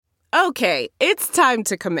Okay, it's time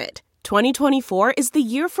to commit. 2024 is the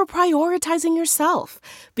year for prioritizing yourself.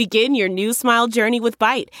 Begin your new smile journey with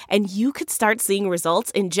Byte, and you could start seeing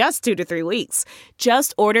results in just 2 to 3 weeks.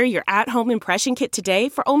 Just order your at-home impression kit today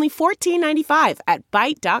for only $14.95 at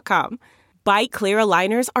Byte.com. Byte Clear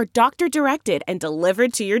aligners are doctor-directed and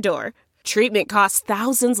delivered to your door. Treatment costs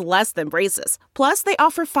thousands less than braces. Plus, they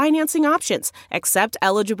offer financing options, accept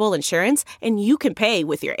eligible insurance, and you can pay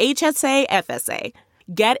with your HSA FSA.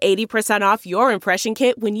 Get 80% off your impression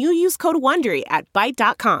kit when you use code WONDERY at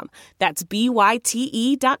Byte.com. That's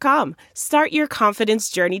BYTE.com. Start your confidence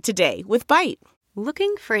journey today with Byte.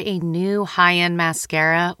 Looking for a new high-end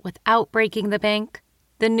mascara without breaking the bank?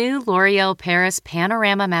 The new L'Oreal Paris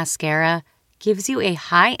Panorama Mascara gives you a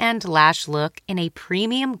high-end lash look in a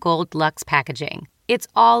premium gold luxe packaging. It's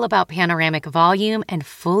all about panoramic volume and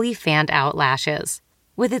fully fanned-out lashes.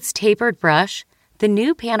 With its tapered brush, the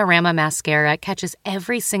new Panorama Mascara catches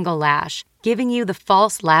every single lash, giving you the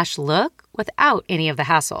false lash look without any of the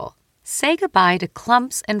hassle. Say goodbye to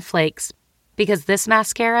clumps and flakes, because this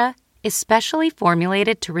mascara is specially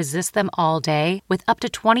formulated to resist them all day with up to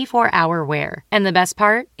 24-hour wear. And the best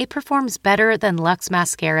part? It performs better than Luxe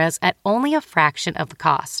mascaras at only a fraction of the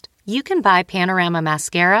cost. You can buy Panorama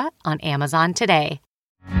Mascara on Amazon today.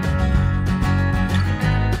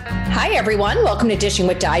 Hi, everyone. Welcome to Dishing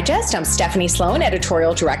with Digest. I'm Stephanie Sloan,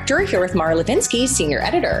 editorial director, here with Mara Levinsky, senior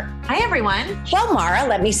editor. Hi, everyone. Well, Mara,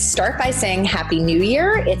 let me start by saying Happy New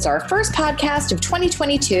Year. It's our first podcast of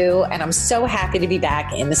 2022, and I'm so happy to be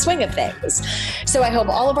back in the swing of things. So I hope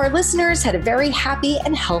all of our listeners had a very happy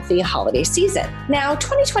and healthy holiday season. Now,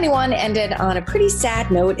 2021 ended on a pretty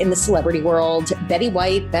sad note in the celebrity world. Betty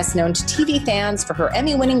White, best known to TV fans for her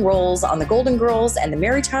Emmy-winning roles on The Golden Girls and The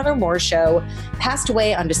Mary Tyler Moore Show, passed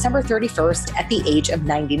away on December 31st at the age of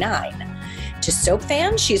 99. To soap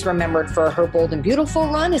fans, she's remembered for her Bold and Beautiful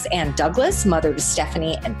run as Ann Douglas, mother to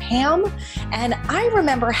Stephanie and Pam. And I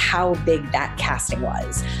remember how big that casting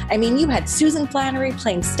was. I mean, you had Susan Flannery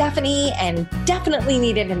playing Stephanie and definitely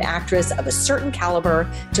needed an actress of a certain caliber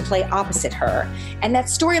to play opposite her. And that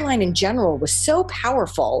storyline in general was so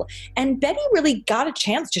powerful. And Betty really got a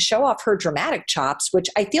chance to show off her dramatic chops, which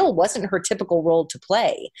I feel wasn't her typical role to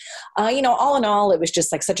play. All in all, it was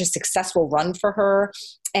just like such a successful run for her.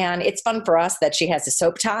 And it's fun for us that she has a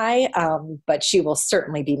soap tie, but she will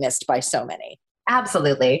certainly be missed by so many.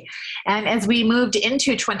 Absolutely. And as we moved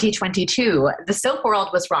into 2022, the soap world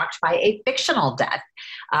was rocked by a fictional death.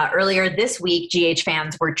 Earlier this week, GH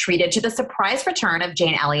fans were treated to the surprise return of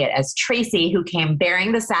Jane Elliott as Tracy, who came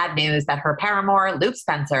bearing the sad news that her paramour, Luke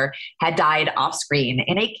Spencer, had died off screen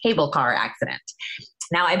in a cable car accident.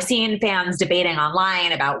 Now, I've seen fans debating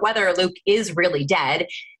online about whether Luke is really dead.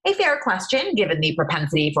 A fair question, given the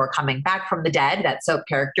propensity for coming back from the dead that soap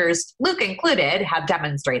characters, Luke included, have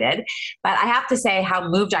demonstrated. But I have to say how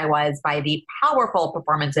moved I was by the powerful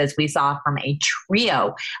performances we saw from a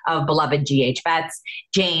trio of beloved GH vets: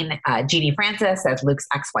 Jeannie Francis as Luke's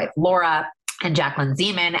ex-wife Laura, and Jacqueline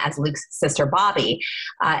Zeman as Luke's sister Bobby,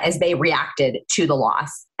 as they reacted to the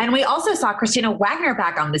loss. And we also saw Christina Wagner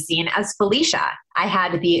back on the scene as Felicia. I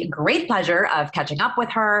had the great pleasure of catching up with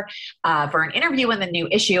her for an interview in the new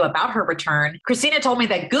issue about her return. Christina told me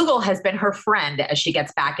that Google has been her friend as she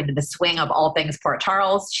gets back into the swing of all things Port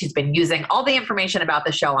Charles. She's been using all the information about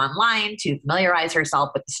the show online to familiarize herself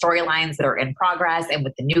with the storylines that are in progress and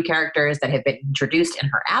with the new characters that have been introduced in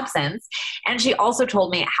her absence. And she also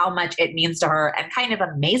told me how much it means to her and kind of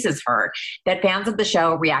amazes her that fans of the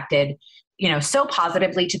show reacted so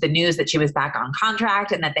positively to the news that she was back on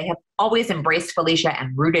contract and that they have always embraced Felicia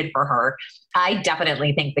and rooted for her. I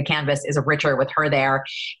definitely think the canvas is richer with her there.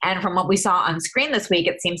 And from what we saw on screen this week,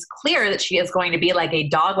 it seems clear that she is going to be like a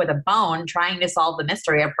dog with a bone trying to solve the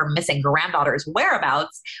mystery of her missing granddaughter's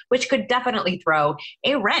whereabouts, which could definitely throw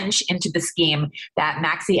a wrench into the scheme that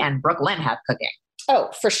Maxie and Brooke Lynn have cooking. Oh,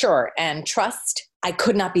 for sure. And trust, I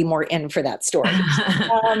could not be more in for that story.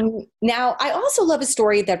 Now, I also love a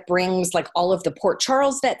story that brings like all of the Port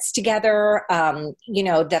Charles vets together.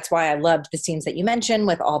 That's why I loved the scenes that you mentioned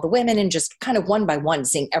with all the women and just kind of one by one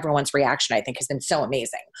seeing everyone's reaction, I think has been so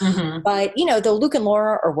amazing. Mm-hmm. But, though Luke and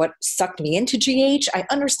Laura are what sucked me into GH, I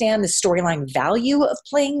understand the storyline value of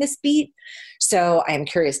playing this beat. So I am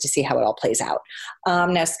curious to see how it all plays out.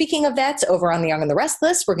 Now, speaking of vets, over on The Young and the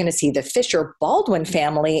Restless, we're going to see the Fisher-Baldwin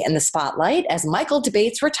family in the spotlight as Michael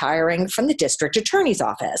debates retiring from the district attorney's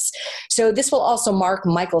office. So this will also mark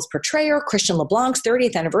Michael's portrayer, Christian LeBlanc's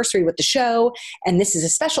 30th anniversary with the show, and this is a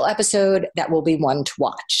special episode that will be one to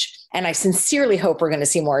watch. And I sincerely hope we're going to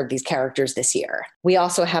see more of these characters this year. We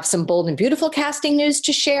also have some bold and beautiful casting news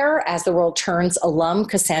to share. As the World Turns alum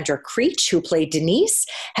Cassandra Creech, who played Denise,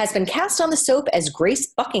 has been cast on the soap as Grace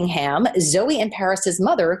Buckingham, Zoe and Paris's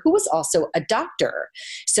mother, who was also a doctor.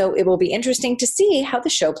 So it will be interesting to see how the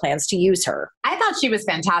show plans to use her. I thought she was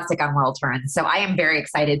fantastic on World Turns, so I am very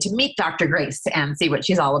excited to meet Dr. Grace and see what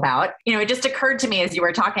she's all about. You know, it just occurred to me as you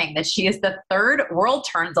were talking that she is the third World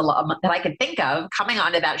Turns alum that I could think of coming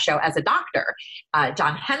onto that show as a doctor.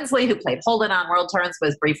 John Hensley, who played Holden on World Turns,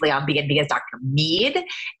 was briefly on B&B as Dr. Mead,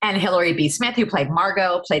 and Hilary B. Smith, who played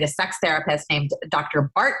Margot, played a sex therapist named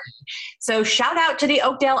Dr. Barton. So shout out to the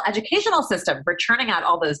Oakdale educational system for churning out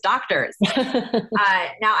all those doctors.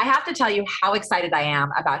 Now, I have to tell you how excited I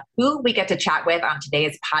am about who we get to chat with on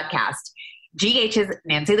today's podcast. GH's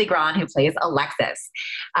Nancy Lee Grahn, who plays Alexis.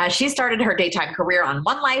 She started her daytime career on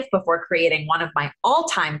One Life before creating one of my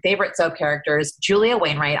all-time favorite soap characters, Julia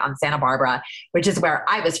Wainwright on Santa Barbara, which is where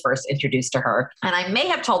I was first introduced to her. And I may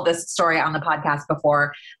have told this story on the podcast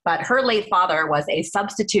before, but her late father was a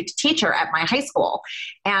substitute teacher at my high school.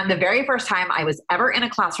 And the very first time I was ever in a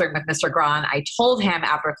classroom with Mr. Grahn, I told him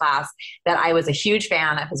after class that I was a huge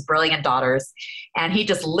fan of his brilliant daughters. And he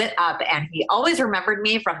just lit up, and he always remembered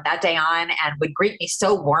me from that day on and would greet me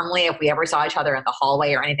so warmly if we ever saw each other in the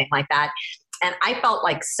hallway or anything like that. And I felt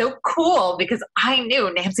like so cool because I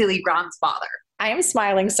knew Nancy Lee Grahn's father. I am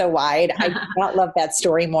smiling so wide. I do not love that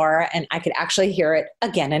story more, and I could actually hear it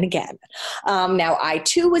again and again. Now, I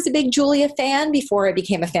too was a big Julia fan before I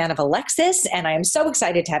became a fan of Alexis, and I am so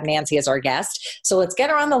excited to have Nancy as our guest. So let's get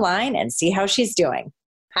her on the line and see how she's doing.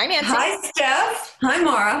 Hi, Nancy. Hi, Steph. Hi,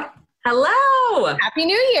 Mara. Hello. Happy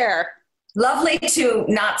New Year. Lovely to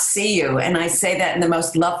not see you. And I say that in the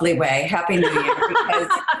most lovely way. Happy New Year, because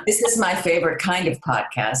this is my favorite kind of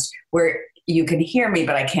podcast where you can hear me,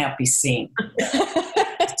 but I can't be seen.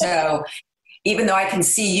 So even though I can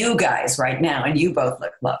see you guys right now, and you both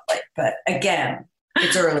look lovely, but again,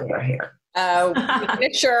 it's earlier here. We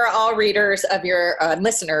assure all readers of your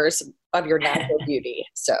listeners of your natural beauty.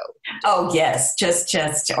 So, oh yes, just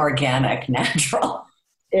organic, natural.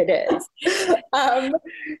 It is.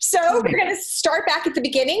 So we're going to start back at the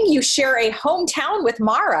beginning. You share a hometown with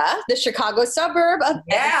Mara, the Chicago suburb of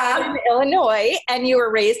Illinois, and you were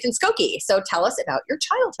raised in Skokie. So tell us about your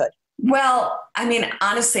childhood. Well, I mean,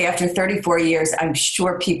 honestly, after 34 years, I'm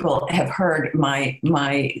sure people have heard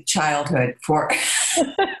my childhood for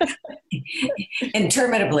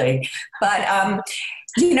interminably. But,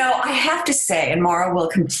 you know, I have to say, and Mara will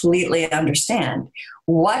completely understand,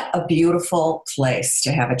 what a beautiful place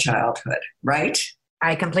to have a childhood, right?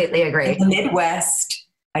 I completely agree. In the Midwest,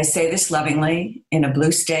 I say this lovingly, in a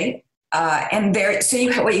blue state. And there, so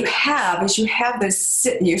what you have is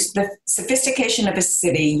the sophistication of a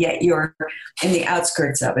city, yet you're in the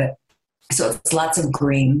outskirts of it. So it's lots of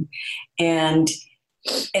green, but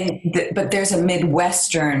there's a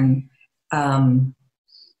Midwestern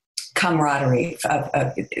camaraderie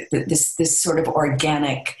of this sort of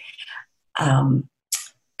organic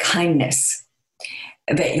kindness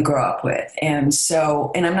that you grow up with. And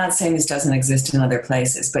I'm not saying this doesn't exist in other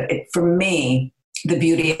places, but for me, the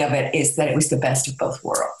beauty of it is that it was the best of both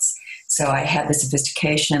worlds. So I had the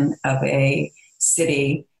sophistication of a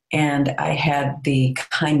city, and I had the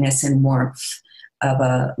kindness and warmth of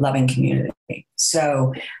a loving community.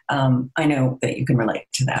 So I know that you can relate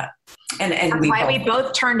to that. And that's why we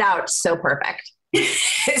both turned out so perfect.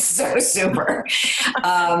 So super.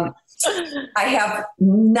 I have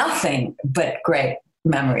nothing but great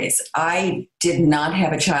memories. I did not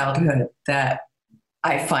have a childhood that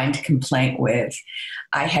I find complaint with.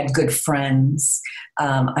 I had good friends.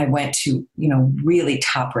 I went to, really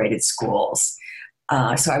top-rated schools.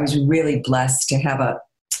 So I was really blessed to have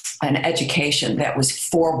an education that was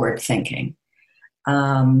forward-thinking.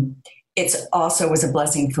 It also was a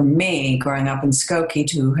blessing for me growing up in Skokie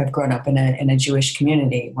to have grown up in a Jewish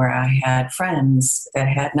community where I had friends that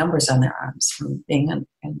had numbers on their arms from being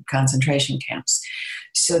in concentration camps.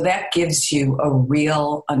 So that gives you a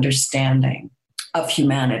real understanding of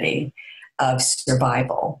humanity, of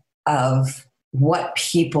survival, of what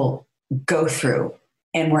people go through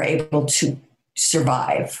and were able to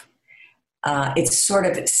survive. It sort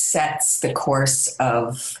of sets the course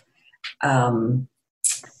of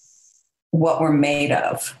what we're made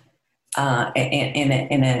of in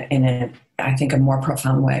a I think a more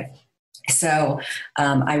profound way. So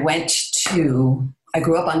I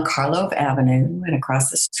grew up on Karlov Avenue, and across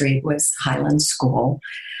the street was Highland School.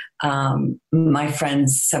 Some of my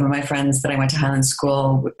friends that I went to Highland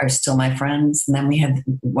School are still my friends. And then we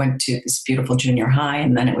went to this beautiful junior high,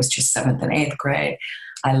 and then it was just 7th and 8th grade.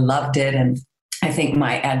 I loved it. And I think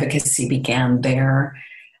my advocacy began there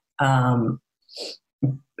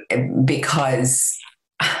because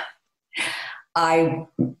I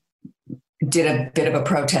did a bit of a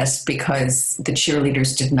protest because the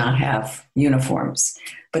cheerleaders did not have uniforms,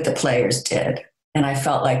 but the players did. And I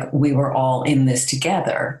felt like we were all in this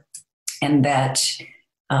together, and that,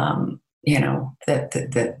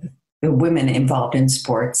 that the women involved in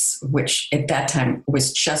sports, which at that time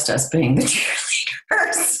was just us being the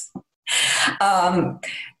cheerleaders,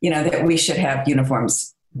 that we should have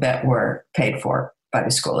uniforms that were paid for by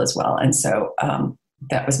the school as well. And so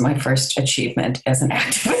that was my first achievement as an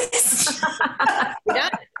activist. Yeah.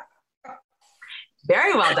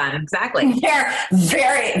 Very well done. Exactly. They're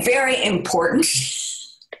very, very important.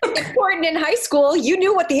 Important in high school. You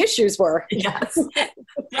knew what the issues were. Yes.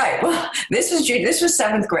 Right. Well, this was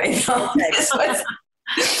seventh grade. This was,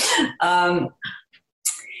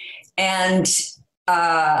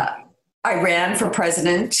 I ran for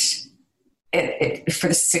president for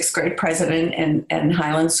the sixth grade president in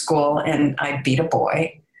Highland School, and I beat a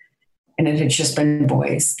boy. And it had just been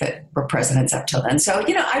boys that were presidents up till then. So,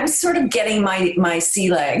 I was sort of getting my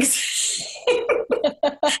sea legs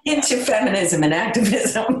into feminism and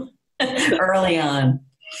activism early on.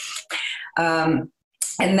 And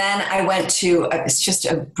then I went to, it's just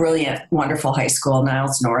a brilliant, wonderful high school,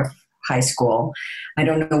 Niles North High School. I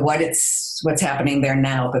don't know what's happening there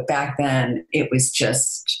now, but back then it was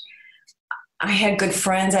just, I had good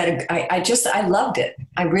friends. I loved it.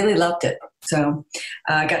 I really loved it. So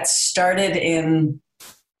I got started in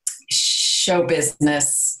show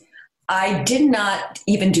business. I did not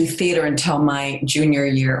even do theater until my junior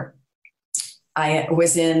year. I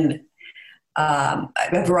was in a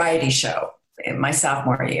variety show in my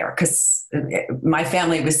sophomore year because my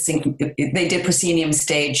family was singing. They did proscenium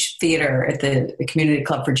stage theater at the Community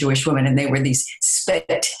Club for Jewish Women, and they were these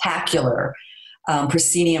spectacular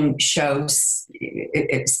proscenium shows,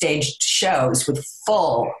 staged shows with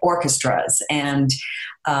full orchestras. And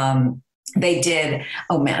they did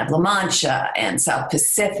Man of La Mancha and South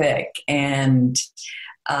Pacific and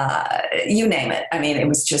you name it. I mean, it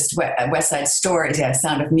was just West Side Story,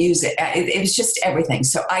 Sound of Music. It was just everything.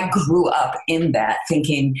 So I grew up in that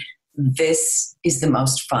thinking this is the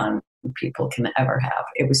most fun people can ever have.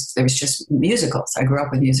 There was just musicals. I grew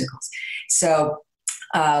up with musicals. So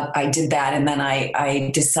I did that, and then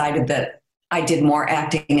I decided that I did more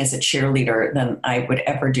acting as a cheerleader than I would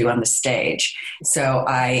ever do on the stage. So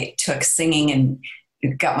I took singing and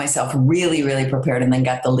got myself really, really prepared, and then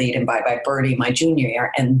got the lead in Bye Bye Birdie my junior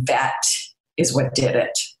year, and that is what did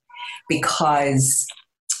it. Because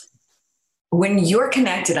when you're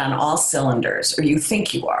connected on all cylinders, or you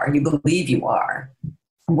think you are, you believe you are,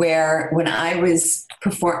 when I was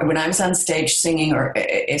on stage singing or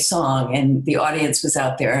a song and the audience was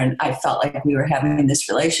out there, and I felt like we were having this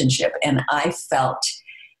relationship, and I felt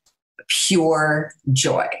pure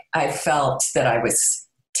joy. I felt that I was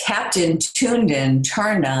tapped in, tuned in,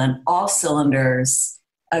 turned on, all cylinders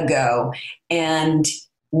a go. And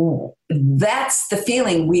that's the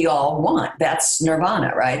feeling we all want. That's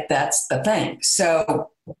nirvana, right? That's the thing.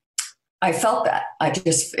 So I felt that. I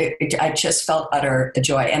just felt utter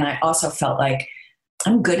joy. And I also felt like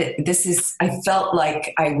I'm good at this. I felt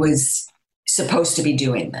like I was supposed to be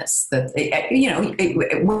doing this. That,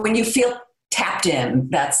 when you feel tapped in,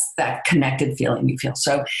 that's that connected feeling you feel.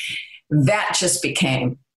 So that just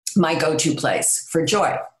became my go-to place for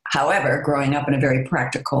joy. However, growing up in a very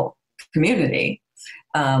practical community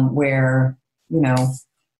where,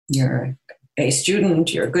 you're a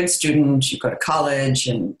student, you're a good student, you go to college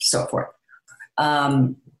and so forth.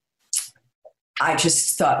 I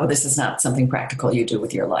just thought, well, this is not something practical you do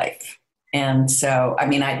with your life. And so,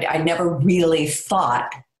 I never really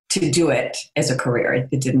thought to do it as a career.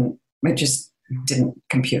 It just didn't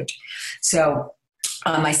compute. So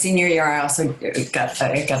my senior year, I also got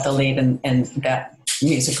the lead in that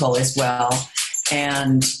musical as well.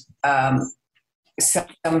 And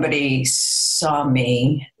somebody saw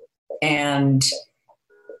me, and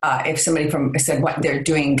if somebody said, "What they're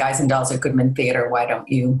doing, Guys and Dolls at Goodman Theater, why don't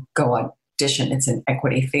you go audition? It's an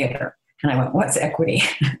equity theater." And I went, "What's equity?"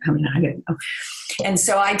 I didn't know. And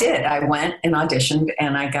so I did. I went and auditioned,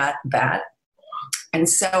 and I got that. And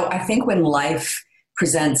so I think when life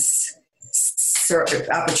presents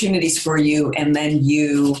opportunities for you, and then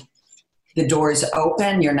the doors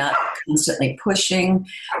open, you're not constantly pushing.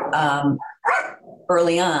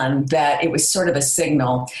 Early on, that it was sort of a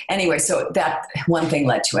signal. Anyway, so that one thing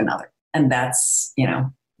led to another, and that's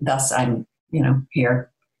thus I'm here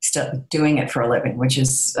still doing it for a living, which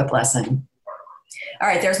is a blessing. All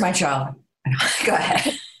right, there's my child. Go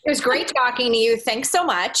ahead. It was great talking to you. Thanks so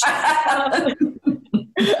much.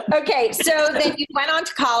 Okay, so then you went on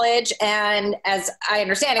to college, and as I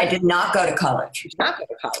understand it, I did not go to college. You did not go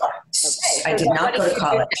to college. Okay, I did not go to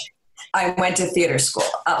college. I went to theater school.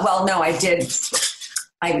 No, I did.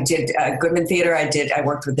 I did Goodman Theater. I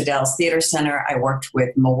worked with the Dallas Theater Center. I worked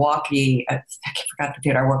with Milwaukee. I forgot the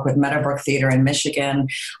theater. I worked with Meadowbrook Theater in Michigan.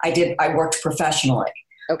 I worked professionally.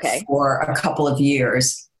 Okay. For a couple of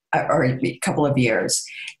years,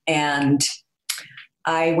 and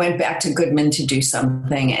I went back to Goodman to do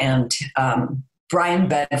something, and Brian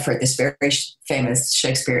Bedford, this very famous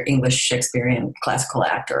English Shakespearean classical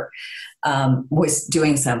actor, was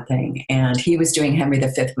doing something, and he was doing Henry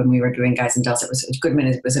V when we were doing Guys and Dolls. Goodman.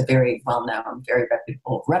 It was a very well-known, very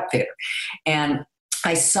reputable rep theater, and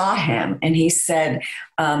I saw him, and he said,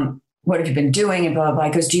 "What have you been doing?" And blah blah blah.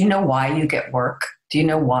 He goes, "Do you know why you get work? Do you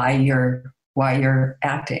know why you're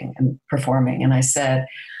acting and performing?" And I said,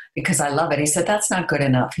 "Because I love it." He said, "That's not good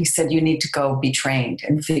enough." He said, "You need to go be trained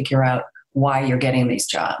and figure out why you're getting these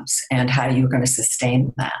jobs and how you're going to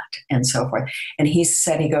sustain that and so forth." And he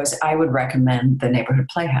goes, "I would recommend the Neighborhood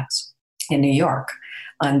Playhouse in New York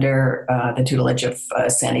under the tutelage of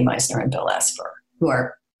Sandy Meisner and Bill Esper, who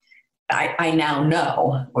are, I now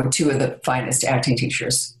know, were two of the finest acting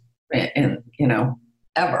teachers in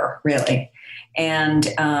ever, really." And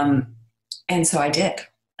so I did.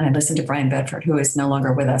 I listened to Brian Bedford, who is no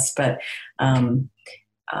longer with us, but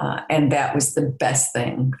and that was the best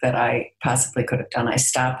thing that I possibly could have done. I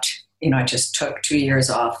stopped. I just took 2 years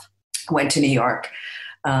off, went to New York,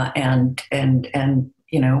 and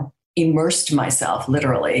immersed myself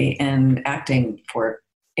literally in acting for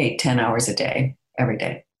 8-10 hours a day, every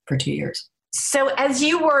day for 2 years. So as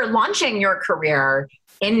you were launching your career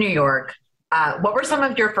in New York, what were some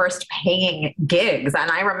of your first paying gigs?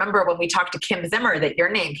 And I remember when we talked to Kim Zimmer that your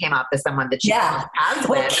name came up as someone that she has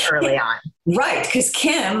with early on. Right, because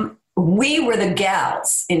Kim, we were the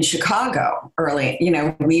gals in Chicago early.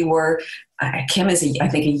 We were, Kim is, I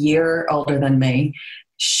think, a year older than me.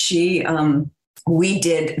 We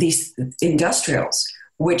did these industrials,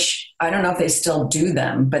 which I don't know if they still do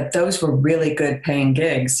them, but those were really good paying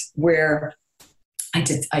gigs where I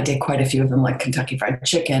did quite a few of them, like Kentucky Fried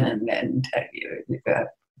Chicken and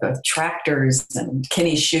Tractors and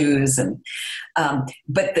Kinney Shoes,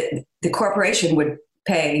 but the corporation would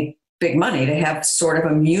pay big money to have sort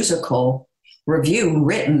of a musical review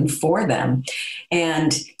written for them.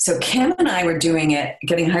 And so Kim and I were doing it,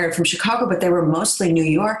 getting hired from Chicago, but they were mostly New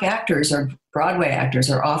York actors or Broadway actors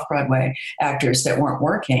or off-Broadway actors that weren't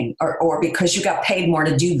working, or because you got paid more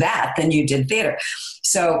to do that than you did theater.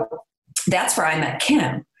 So that's where I met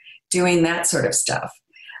Kim, doing that sort of stuff.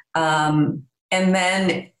 And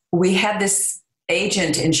then we had this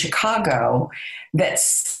agent in Chicago that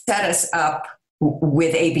set us up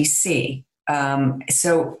with ABC.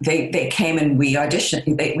 So they came and we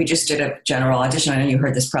auditioned. We just did a general audition. I know you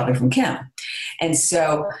heard this probably from Kim. And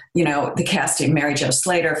so, the casting, Mary Jo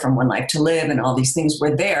Slater from One Life to Live and all these things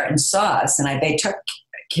were there and saw us. And they took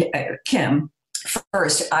Kim.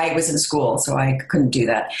 First, I was in school, so I couldn't do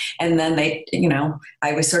that. And then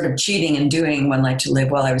I was sort of cheating and doing One Life to Live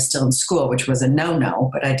while I was still in school, which was a no-no,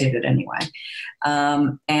 but I did it anyway.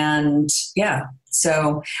 But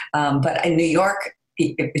in New York,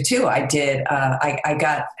 too, I did. I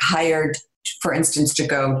got hired, for instance, to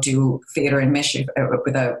go do theater in Michigan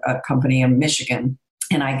with a company in Michigan,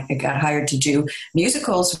 and I got hired to do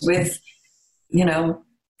musicals with,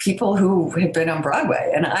 people who had been on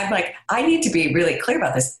Broadway. And I'm like, I need to be really clear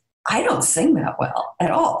about this. I don't sing that well at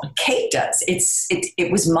all. Kate does.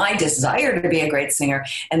 It was my desire to be a great singer,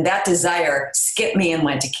 and that desire skipped me and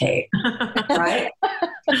went to Kate, right?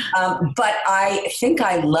 But I think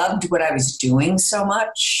I loved what I was doing so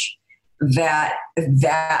much that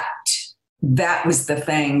was the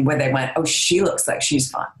thing where they went, "Oh, she looks like she's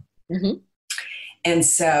fun." Mm-hmm. And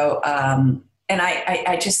so, and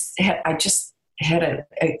I just had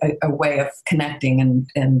a way of connecting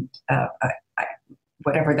and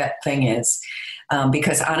whatever that thing is.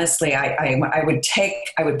 Because honestly, I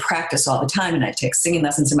would practice all the time, and I'd take singing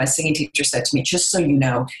lessons, and my singing teacher said to me, "Just so you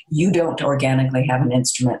know, you don't organically have an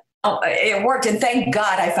instrument." Oh, it worked, and thank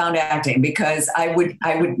God I found acting, because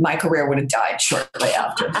my career would have died shortly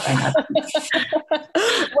after.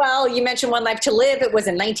 Well, you mentioned One Life to Live. It was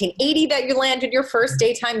in 1980 that you landed your first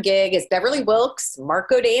daytime gig as Beverly Wilkes,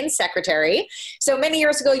 Mark Godane's secretary. So many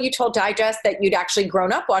years ago, you told Digest that you'd actually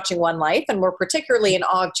grown up watching One Life and were particularly in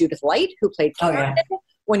awe of Judith Light, who played Karen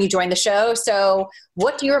when you joined the show. So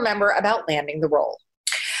what do you remember about landing the role?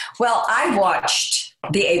 Well, I watched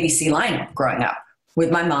the ABC lineup growing up. with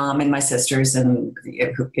my mom and my sisters, and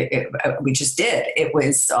we just did. It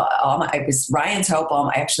was it was Ryan's Hope.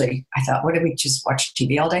 Actually, I thought, what did we just watch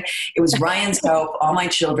TV all day? It was Ryan's Hope, All My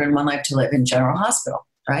Children, One Life to Live in General Hospital,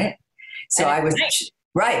 right? So I was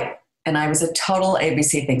right, and I was a total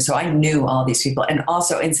ABC thing. So I knew all these people, and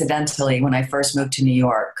also incidentally, when I first moved to New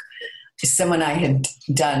York, someone I had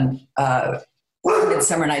done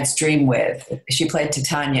Midsummer Night's Dream with, she played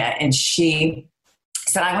Titania, and she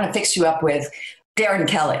said, I want to fix you up with Darren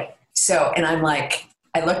Kelly. So, and I'm like,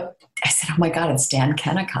 I said, oh my God, it's Dan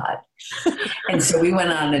Kennicott. And so we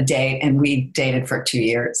went on a date, and we dated for 2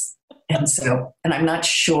 years. And so, and I'm not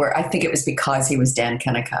sure, I think it was because he was Dan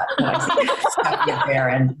Kennicott.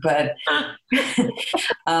 Darren, but,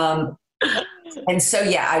 and so,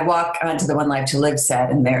 yeah, I walk onto the One Life to Live set,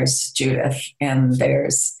 and there's Judith, and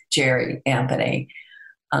there's Jerry Anthony.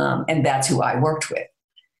 And that's who I worked with.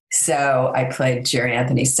 So I played Jerry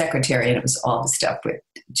Anthony's secretary, and it was all the stuff with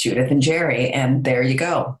Judith and Jerry. And there you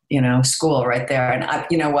go, school right there. And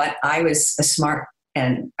you know what? I was smart,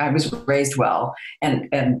 and I was raised well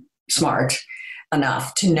and smart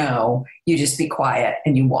enough to know you just be quiet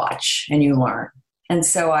and you watch and you learn. And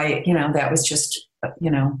so that was just,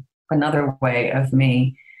 another way of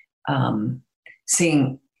me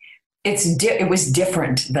seeing it was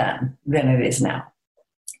different then than it is now.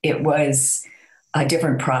 It was a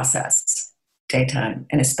different process, daytime,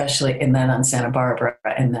 and then on Santa Barbara,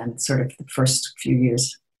 and then sort of the first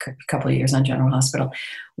couple of years on General Hospital,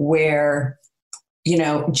 where,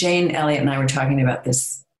 Jane Elliott and I were talking about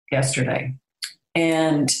this yesterday.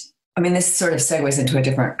 And I mean, this sort of segues into a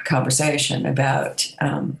different conversation about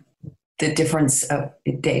the difference of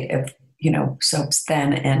date of, soaps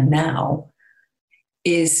then and now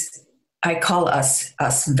is, I call us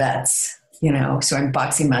vets, so I'm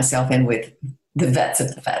boxing myself in with the vets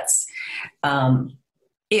of the vets.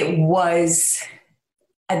 It was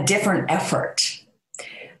a different effort.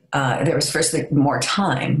 There was firstly more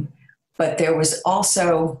time, but there was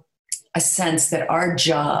also a sense that our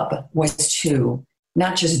job was to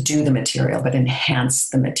not just do the material, but enhance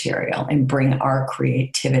the material and bring our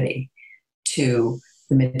creativity to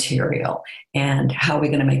the material. And how are we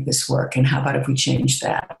going to make this work? And how about if we change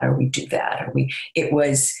that, or we do that, it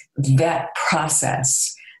was that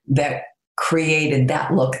process that created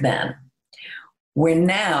that look then. Where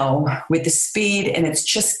now, with the speed, and it's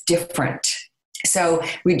just different. So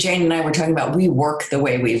Jane and I were talking about, we work the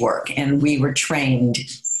way we work, and we were trained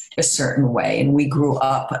a certain way, and we grew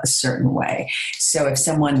up a certain way. So if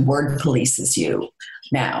someone word polices you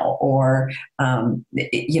now, or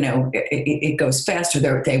it goes faster,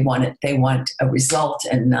 they want a result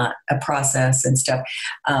and not a process and stuff.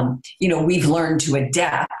 We've learned to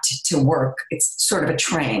adapt to work. It's sort of a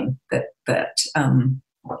train that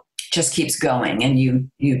just keeps going, and you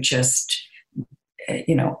just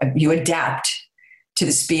you adapt to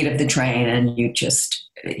the speed of the train, and you just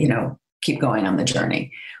keep going on the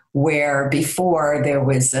journey. Where before there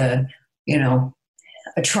was a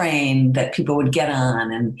train that people would get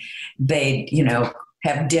on, and they'd,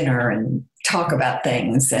 have dinner and talk about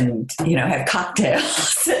things and, have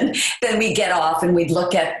cocktails. And then we'd get off and we'd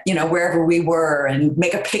look at, wherever we were and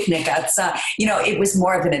make a picnic outside. It was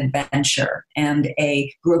more of an adventure and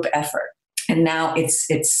a group effort. And now it's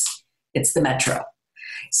the metro.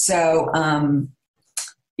 So,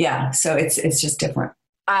 so it's just different.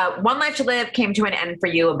 One Life to Live came to an end for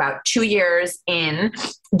you about 2 years in.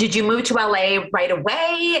 Did you move to LA right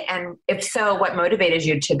away? And if so, what motivated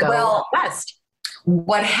you to go west?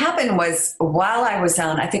 What happened was, while I was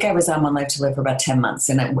on One Life to Live for about 10 months,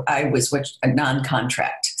 and I was a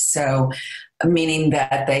non-contract. So meaning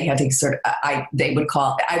that they had to I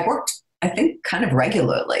worked, I think, kind of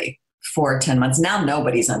regularly for 10 months. Now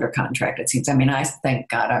nobody's under contract, it seems. I mean, I thank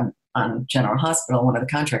God I'm on General Hospital, one of the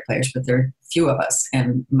contract players, but there are few of us,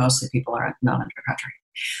 and mostly people are not under contract.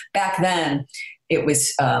 Back then, it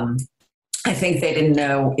was, I think they didn't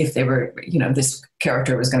know if they were, this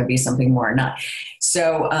character was going to be something more or not.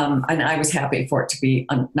 So, and I was happy for it to be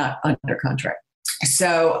not under contract.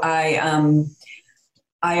 So I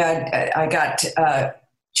got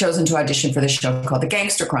chosen to audition for this show called The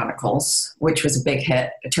Gangster Chronicles, which was a big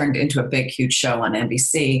hit. It turned into a big, huge show on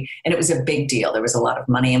NBC, and it was a big deal. There was a lot of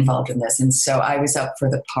money involved in this. And so I was up for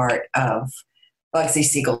the part of Bugsy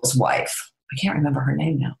Siegel's wife. I can't remember her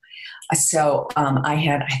name now. So I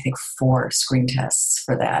had, I think, 4 screen tests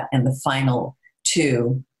for that, and the final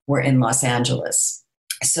 2 were in Los Angeles.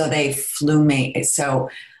 So they flew me. So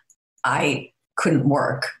I couldn't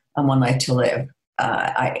work on One Life to Live.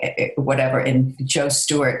 And Joe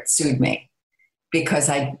Stewart sued me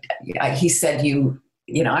because he said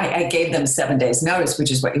I gave them 7 days notice,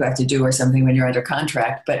 which is what you have to do or something when you're under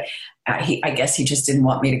contract. But I guess he just didn't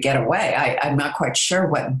want me to get away. I'm not quite sure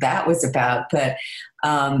what that was about, but,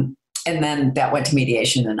 and then that went to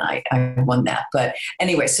mediation and I won that. But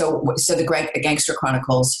anyway, so the Gangster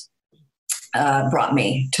Chronicles brought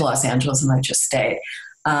me to Los Angeles and I just stayed.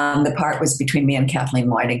 The part was between me and Kathleen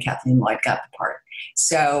Lloyd, and Kathleen Lloyd got the part.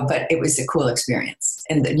 So, but it was a cool experience.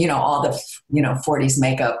 And, all the, 40s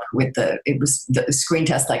makeup it was the screen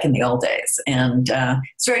test like in the old days. And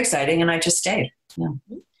it's very exciting. And I just stayed. Yeah.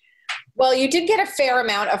 Well, you did get a fair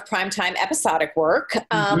amount of primetime episodic work,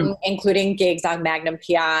 including gigs on Magnum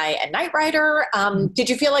PI and Knight Rider. Did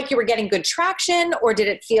you feel like you were getting good traction, or did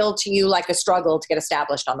it feel to you like a struggle to get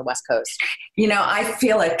established on the West Coast? I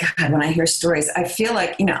feel like, God, when I hear stories, I feel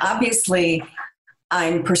like, obviously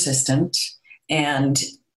I'm persistent and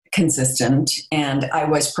consistent, and I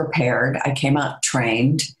was prepared. I came out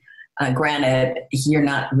trained. Granted, you're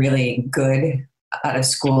not really good out of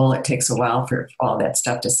school. It takes a while for all that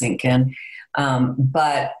stuff to sink in.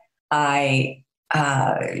 But I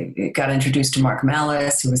got introduced to Mark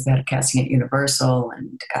Malice, who was the head of casting at Universal.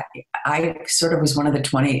 And I sort of was one of the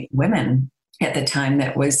 20 women at the time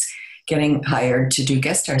that was getting hired to do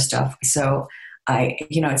guest star stuff. So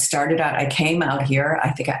it started out, I came out here. I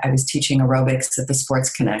think I was teaching aerobics at the Sports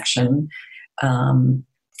Connection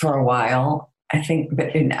for a while. I think,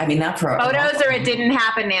 but not for photos, or it didn't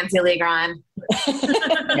happen, Nancy Legron.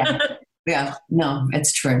 Yeah, no,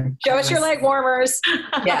 it's true. Show us your leg warmers.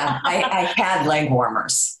 Yeah, I had leg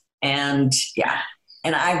warmers, and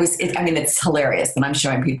and it's hilarious that I'm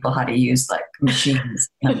showing people how to use like machines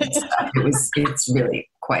and stuff. It's really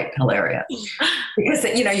quite hilarious because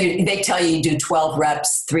they tell you do 12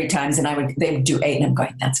 reps 3 times, and they would do 8, and I'm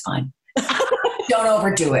going, that's fine. Don't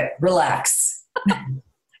overdo it. Relax.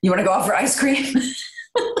 You want to go out for ice cream?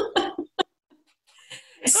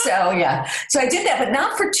 So I did that, but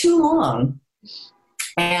not for too long.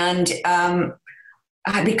 And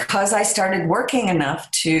because I started working enough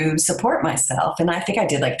to support myself, and I think I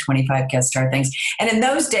did like 25 guest star things. And in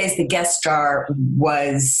those days, the guest star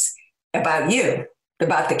was about you,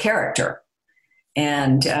 about the character.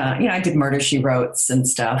 And, I did Murder, She Wrote and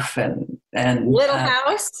stuff. And Little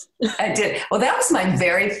House? I did. Well, that was my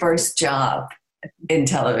very first job in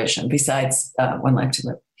television, besides One Life to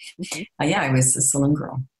Live. I was a saloon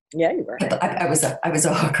girl. Yeah, you were. I was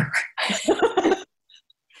a hooker.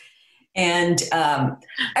 And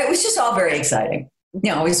it was just all very exciting.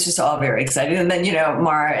 It was just all very exciting. And then,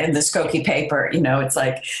 Mara in the Skokie paper, it's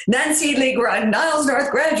like Nancy Legron, Niles North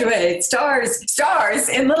graduate, stars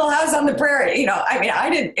in Little House on the Prairie.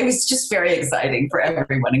 It was just very exciting for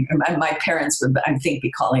everyone. And my parents would, I think, be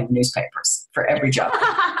calling the newspapers for every job.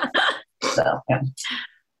 So, yeah.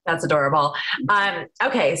 That's adorable.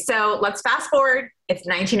 Okay, so let's fast forward. It's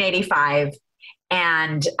 1985.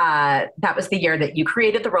 And that was the year that you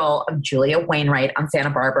created the role of Julia Wainwright on Santa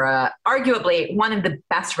Barbara, arguably one of the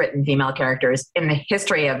best written female characters in the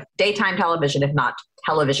history of daytime television, if not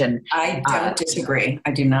television. I don't disagree.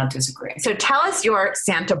 I do not disagree. So tell us your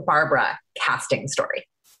Santa Barbara casting story.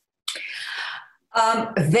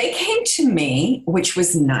 They came to me, which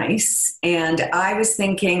was nice. And I was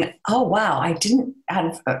thinking, oh, wow, I didn't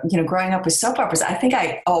have, growing up with soap operas, I think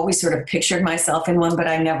I always sort of pictured myself in one, but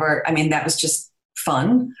that was just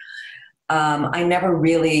fun. I never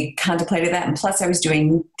really contemplated that. And plus I was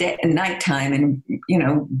doing nighttime and,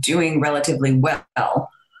 doing relatively well.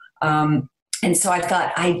 And so I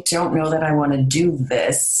thought, I don't know that I want to do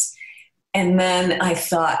this. And then I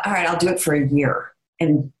thought, all right, I'll do it for a year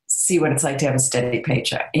and see what it's like to have a steady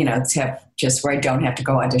paycheck, to have just where I don't have to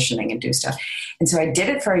go auditioning and do stuff. And so I did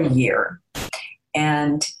it for a year.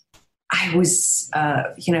 And I was,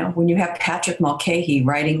 when you have Patrick Mulcahy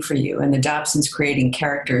writing for you and the Dobsons creating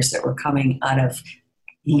characters that were coming out of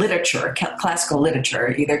literature, classical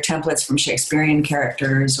literature, either templates from Shakespearean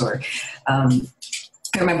characters or, I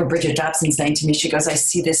remember Bridget Dobson saying to me, she goes, I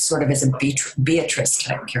see this sort of as a Beatrice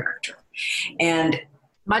type character. And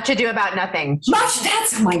Much Ado About Nothing.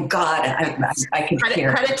 That's, oh my God. I can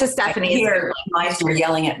hear. Credit to Stephanie. I hear my were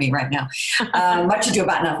yelling at me right now. Much Ado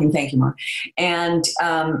About Nothing. Thank you, Mark. And,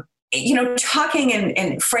 talking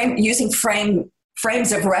and using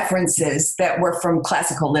frames of references that were from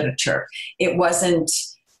classical literature. It wasn't,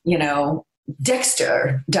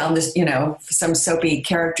 Dexter down this, some soapy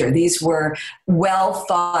character. These were well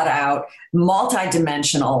thought out,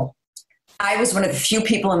 multidimensional. I was one of the few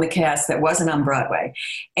people in the cast that wasn't on Broadway.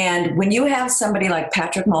 And when you have somebody like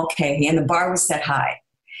Patrick Mulcahy, and the bar was set high,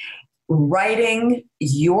 writing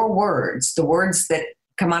your words, the words that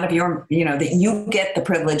come out of your, that you get the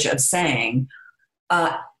privilege of saying,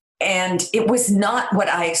 and it was not what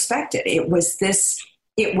I expected. It was this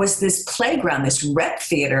playground, this rec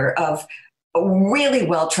theater of really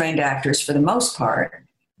well-trained actors for the most part,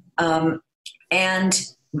 and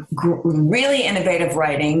really innovative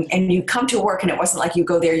writing. And you come to work and it wasn't like you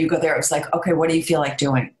go there. It was like, okay, what do you feel like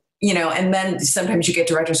doing? And then sometimes you get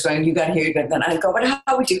directors going, you got here, you got, then I go, but how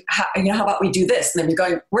about we do this? And then you're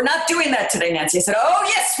going, we're not doing that today, Nancy. I said, oh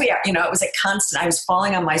yes, we are. It was a constant. I was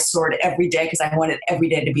falling on my sword every day because I wanted every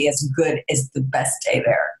day to be as good as the best day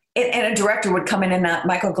there. And a director would come in and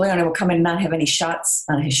Michael Glione would come in and not have any shots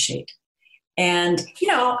on his sheet. And,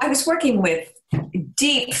 I was working with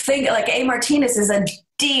deep like A. Martinez is a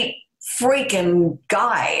deep freaking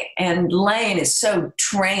guy. And Lane is so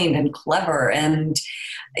trained and clever. And,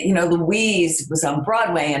 Louise was on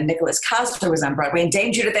Broadway and Nicholas Cosler was on Broadway and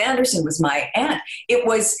Dame Judith Anderson was my aunt. It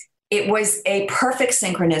was a perfect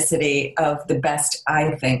synchronicity of the best,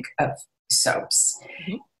 I think, of soaps.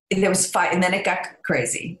 Mm-hmm. There was 5, and then it got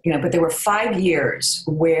crazy, but there were 5 years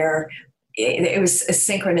where it was a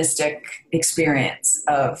synchronistic experience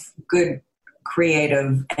of good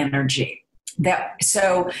creative energy.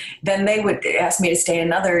 So then they would ask me to stay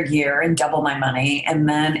another year and double my money. And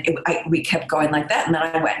then we kept going like that. And then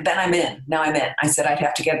I went, then I'm in. Now I'm in. I said I'd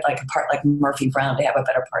have to get like a part like Murphy Brown to have a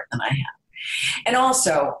better part than I have. And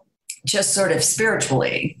also just sort of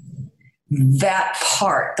spiritually, that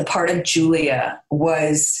part, the part of Julia,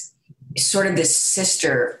 was sort of this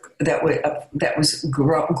sister that was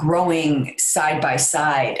growing side by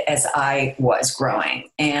side as I was growing,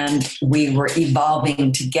 and we were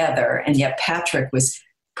evolving together. And yet Patrick was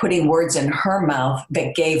putting words in her mouth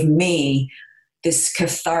that gave me this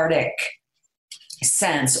cathartic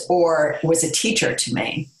sense, or was a teacher to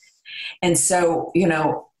me. And so,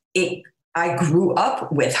 I grew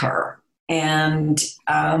up with her, and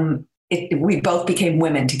we both became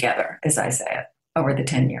women together, as I say it, over the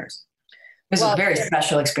 10 years. It was a very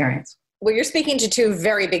special experience. Well, you're speaking to two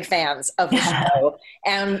very big fans of the show.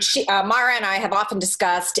 And Mara and I have often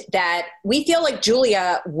discussed that we feel like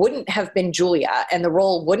Julia wouldn't have been Julia, and the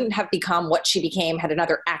role wouldn't have become what she became had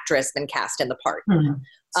another actress been cast in the part. Mm-hmm.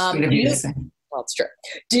 Well, it's true.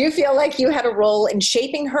 Do you feel like you had a role in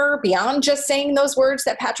shaping her beyond just saying those words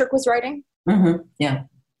that Patrick was writing? Mm-hmm. Yeah.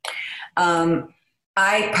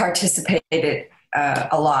 I participated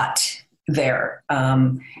a lot there.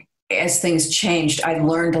 As things changed, I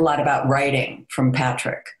learned a lot about writing from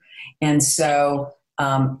Patrick. And so,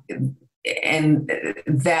 and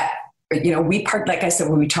that, like I said,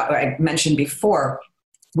 I mentioned before,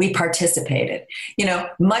 we participated,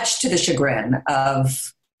 much to the chagrin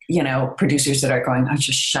of, producers that are going, oh,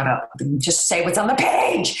 just shut up, just say what's on the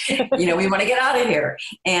page. We want to get out of here.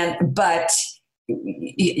 But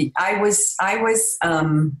I was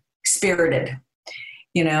spirited,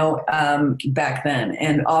 back then,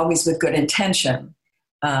 and always with good intention.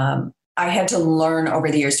 I had to learn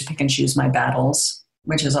over the years to pick and choose my battles,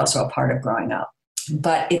 which is also a part of growing up.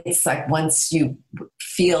 But it's like once you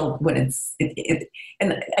feel when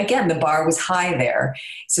and again, the bar was high there.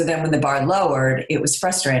 So then when the bar lowered, it was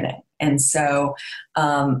frustrating. And so,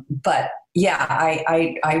 but yeah,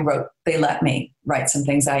 I wrote, they let me write some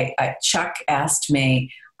things. Chuck asked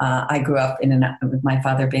me, I grew up with my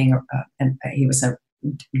father being, he was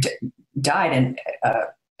died and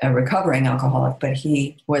a recovering alcoholic, but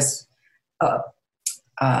he was an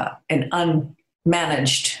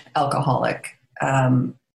unmanaged alcoholic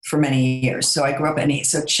for many years. So I grew up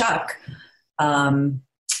so Chuck,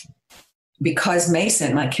 because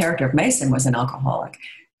Mason, my character of Mason, was an alcoholic,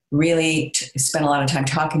 really spent a lot of time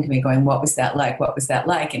talking to me, going, what was that like? What was that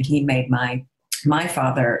like? And he made my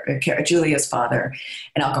father, Julia's father,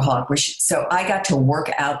 an alcoholic. So I got to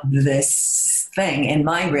work out this thing in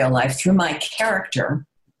my real life through my character,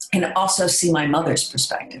 and also see my mother's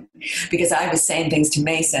perspective. Because I was saying things to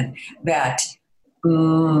Mason that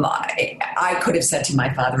I could have said to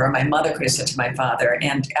my father, or my mother could have said to my father.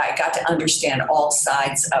 And I got to understand all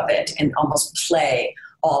sides of it and almost play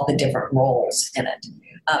all the different roles in it.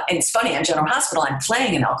 And it's funny, on General Hospital, I'm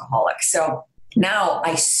playing an alcoholic. So now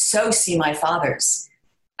I so see my father's.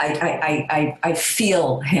 I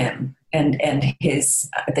feel him and his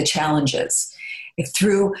the challenges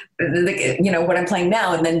through what I'm playing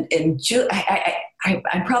now. And then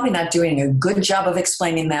I'm probably not doing a good job of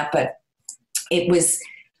explaining that, but it was.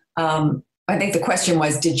 I think the question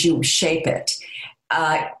was, did you shape it?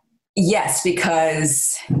 Yes,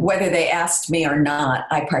 because whether they asked me or not,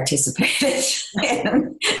 I participated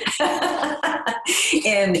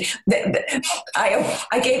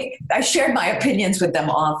I shared my opinions with them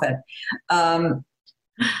often.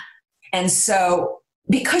 And so,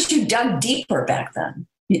 because you dug deeper back then,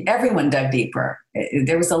 everyone dug deeper.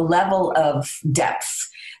 There was a level of depth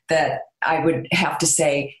that I would have to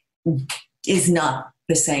say is not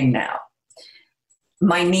the same now.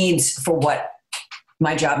 My needs for what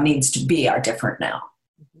my job needs to be are different now.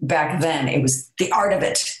 Back then, it was the art of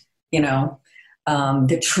it,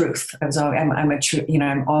 the truth.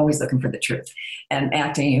 I'm always looking for the truth, and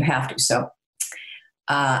acting, you have to. So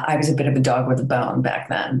I was a bit of a dog with a bone back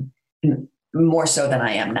then, more so than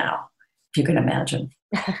I am now, if you can imagine.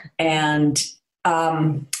 And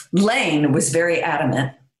Lane was very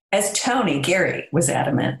adamant, as Tony Geary was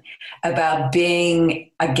adamant, about being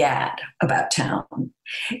a gad about town,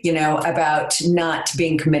 about not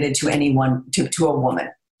being committed to anyone, to a woman,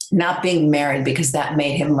 not being married because that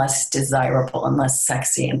made him less desirable and less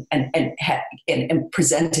sexy and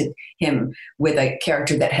presented him with a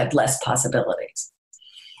character that had less possibilities.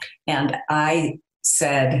 And I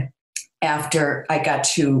said, after I got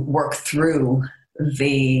to work through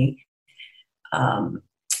the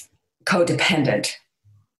codependent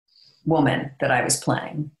woman that I was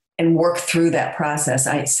playing and work through that process,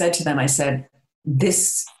 I said to them,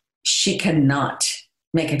 she cannot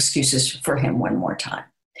make excuses for him one more time,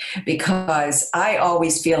 because I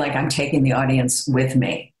always feel like I'm taking the audience with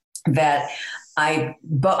me, that I,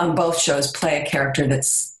 on both shows, play a character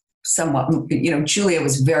that's somewhat, Julia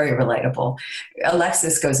was very relatable.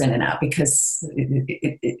 Alexis goes in and out because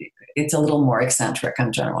it's a little more eccentric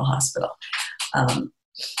on General Hospital.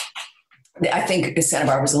 I think Santa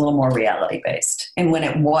Barbara was a little more reality based. And when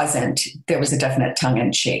it wasn't, there was a definite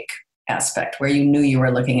tongue-in-cheek aspect where you knew you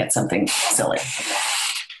were looking at something silly.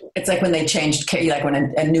 It's like when they changed, like when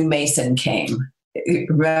a new Mason came.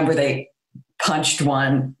 Remember, they punched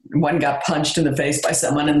one got punched in the face by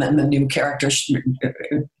someone, and then the new character,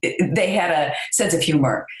 they had a sense of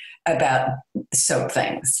humor about soap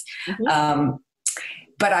things. Mm-hmm.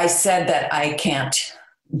 But I said that I can't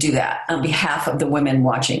do that on behalf of the women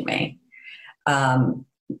watching me. I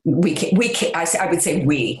would say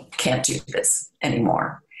we can't do this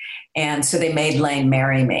anymore. And so they made Lane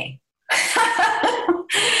marry me.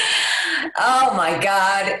 Oh my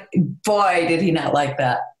God, boy, did he not like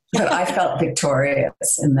that. But I felt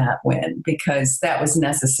victorious in that win because that was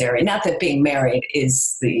necessary. Not that being married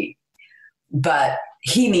is but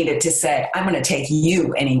he needed to say, I'm going to take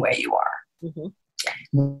you any way you are. Mm-hmm.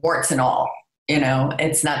 Warts and all.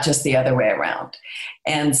 It's not just the other way around.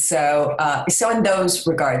 And so in those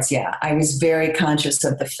regards, yeah, I was very conscious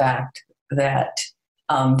of the fact that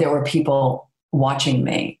there were people watching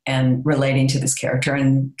me and relating to this character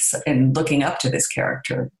and looking up to this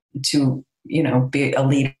character to, be a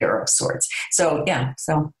leader of sorts. So, yeah.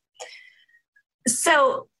 So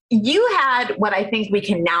you had what I think we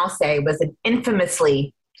can now say was an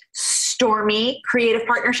infamously stormy creative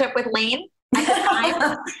partnership with Lane at the time.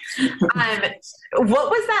 What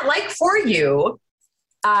was that like for you,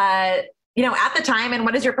 at the time, and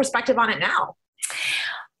what is your perspective on it now?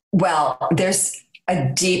 Well, there's a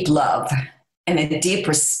deep love and a deep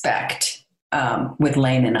respect with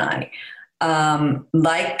Lane and I.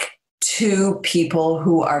 Like two people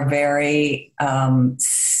who are very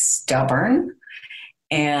stubborn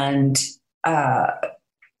and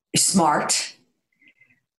smart,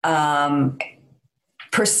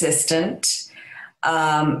 persistent,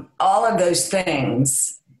 all of those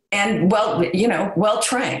things, and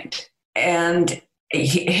well-trained. And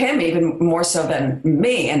him even more so than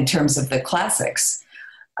me in terms of the classics.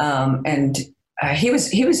 He's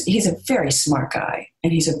a very smart guy,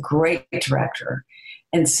 and he's a great director.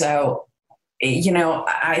 And so,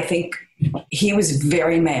 I think he was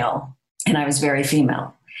very male and I was very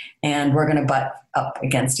female, and we're going to butt up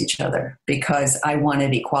against each other because I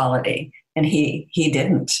wanted equality and he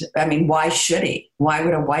didn't. I mean, why should he? Why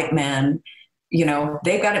would a white man,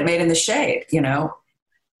 they've got it made in the shade,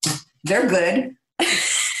 they're good.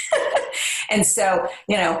 And so,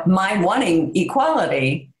 my wanting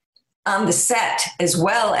equality on the set as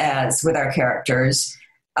well as with our characters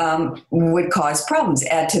would cause problems.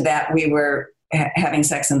 Add to that, we were having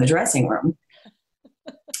sex in the dressing room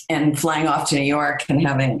and flying off to New York and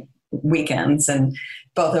having weekends. And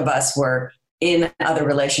both of us were in other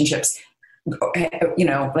relationships.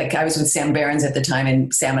 Like I was with Sam Behrens at the time,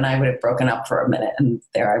 and Sam and I would have broken up for a minute. And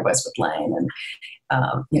there I was with Lane. And,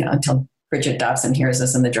 until Bridget Dobson hears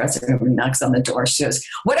us in the dressing room and knocks on the door. She goes,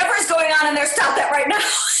 "Whatever is going on in there, stop that right now."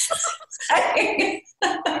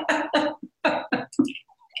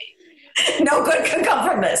 No good can come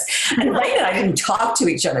from this. And Lane and I didn't talk to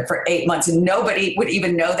each other for 8 months, and nobody would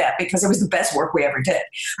even know that because it was the best work we ever did.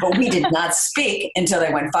 But we did not speak until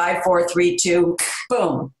they went 5, 4, 3, 2,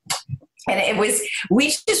 boom. And we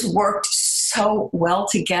just worked so well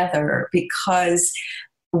together because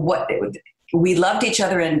what we loved each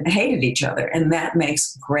other and hated each other. And that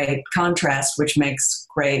makes great contrast, which makes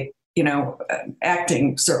great,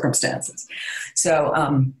 acting circumstances. So,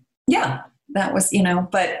 that was,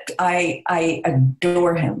 but I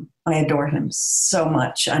adore him. I adore him so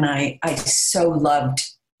much. And I so loved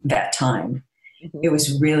that time. Mm-hmm. It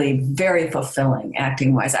was really very fulfilling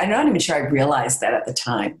acting wise. I'm not even sure I realized that at the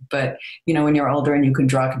time, but when you're older and you can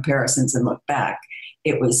draw comparisons and look back,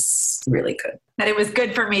 it was really good. And it was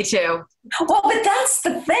good for me too. Well, but that's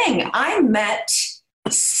the thing. I met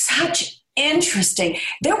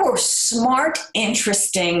there were smart,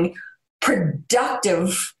 interesting,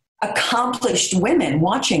 productive, accomplished women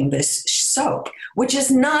watching this soap, which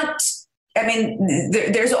is not,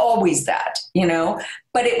 there's always that,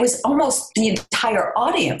 but it was almost the entire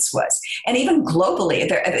audience was. And even globally,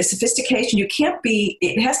 the sophistication,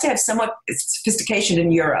 it has to have somewhat sophistication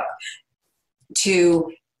in Europe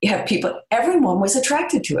to have people, everyone was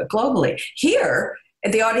attracted to it globally. Here,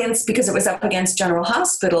 the audience, because it was up against General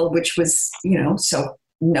Hospital, which was, so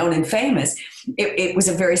known and famous, it was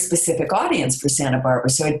a very specific audience for Santa Barbara.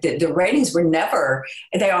 So the ratings were never,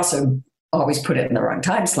 they also always put it in the wrong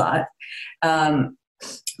time slot.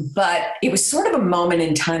 But it was sort of a moment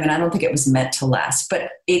in time, and I don't think it was meant to last, but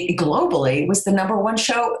it globally was the number one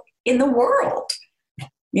show in the world.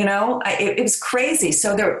 It was crazy.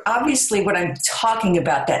 So there, obviously what I'm talking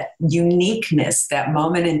about, that uniqueness, that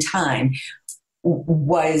moment in time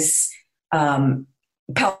was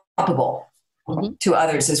palpable to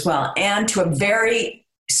others as well, and to a very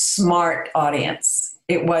smart audience.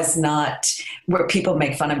 It was not where people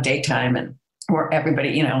make fun of daytime and where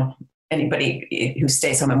everybody, anybody who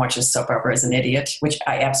stays home and watches soap opera is an idiot, which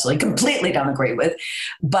I absolutely completely don't agree with.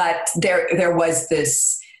 But there was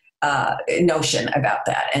this notion about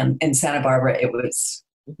that. And in Santa Barbara, it was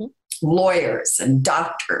lawyers and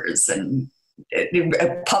doctors and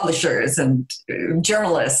publishers and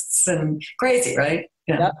journalists and crazy, right?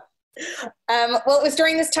 Yeah. Yep. Well, it was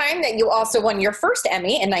during this time that you also won your first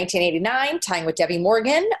Emmy in 1989, tying with Debbie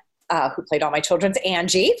Morgan, who played All My Children's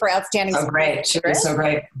Angie, for Outstanding. Oh, great. She was so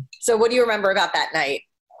great. So what do you remember about that night?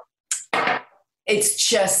 It's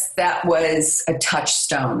just, that was a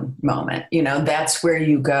touchstone moment. That's where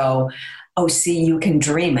you go, oh, see, you can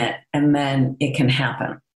dream it and then it can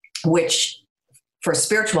happen, which for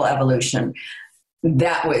spiritual evolution,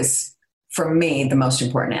 that was, for me, the most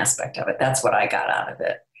important aspect of it. That's what I got out of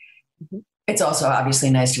it. Mm-hmm. It's also obviously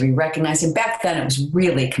nice to be recognized. And back then it was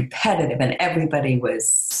really competitive and everybody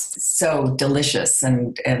was so delicious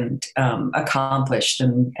and accomplished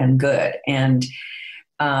and good. And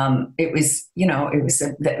it was,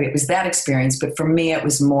 it was that experience. But for me, it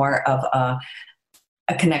was more of a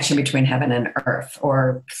connection between heaven and earth,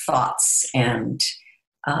 or thoughts and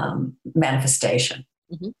manifestation.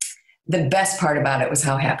 Mm-hmm. The best part about it was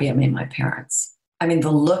how happy it made my parents.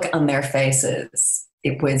 The look on their faces,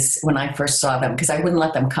 it was when I first saw them, because I wouldn't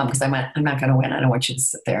let them come because I'm not going to win. I don't want you to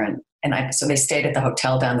sit there. So they stayed at the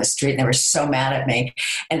hotel down the street and they were so mad at me,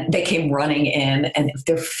 and they came running in, and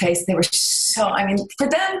their face, they were so, for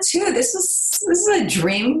them too, this is a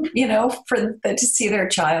dream, for them to see their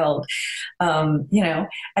child, however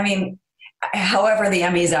the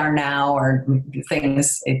Emmys are now, or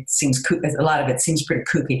things, it seems, a lot of it seems pretty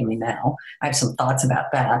kooky to me now. I have some thoughts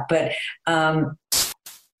about that, but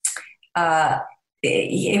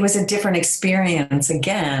it was a different experience.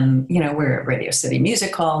 Again, we're at Radio City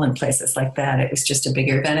Music Hall and places like that. It was just a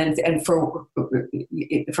bigger event. And for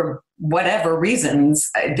whatever reasons,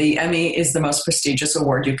 the Emmy is the most prestigious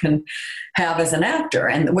award you can have as an actor,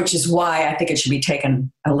 and which is why I think it should be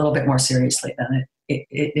taken a little bit more seriously than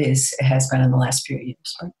it has been in the last few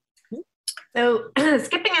years. So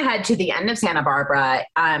skipping ahead to the end of Santa Barbara,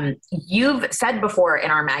 you've said before in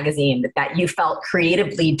our magazine that you felt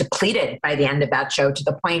creatively depleted by the end of that show, to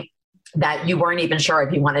the point that you weren't even sure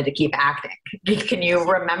if you wanted to keep acting. Can you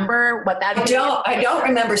remember what that? I don't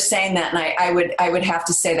remember saying that, and I would have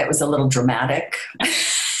to say that was a little dramatic.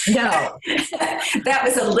 No, that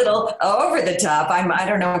was a little over the top. I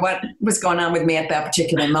don't know what was going on with me at that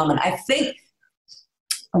particular moment. I think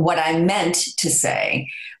what I meant to say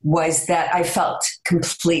was that I felt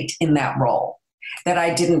complete in that role, that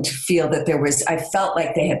I didn't feel that I felt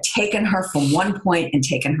like they had taken her from one point and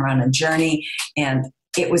taken her on a journey, and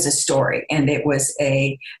it was a story, and it was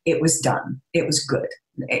done. It was good.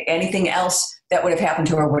 Anything else that would have happened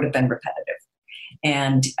to her would have been repetitive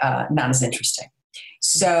and not as interesting.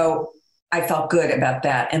 So I felt good about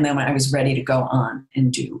that. And then when I was ready to go on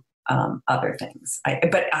and do other things.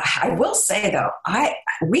 But I will say though,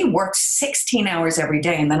 we worked 16 hours every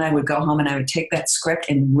day, and then I would go home and I would take that script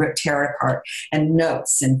and tear it apart, and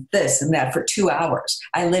notes and this and that for 2 hours.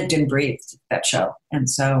 I lived and breathed that show, and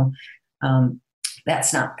so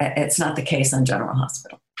it's not the case on General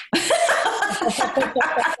Hospital.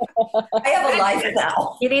 I have a life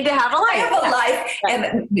now. You need to have a life. I have a life,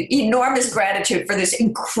 and enormous gratitude for this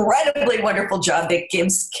incredibly wonderful job that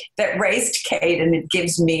raised Kate, and it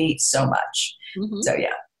gives me so much. Mm-hmm. So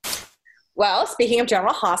yeah. Well, speaking of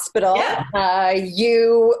General Hospital,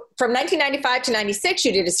 you from 1995 to 96,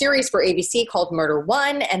 you did a series for ABC called Murder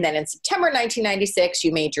One, and then in September 1996,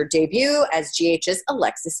 you made your debut as GH's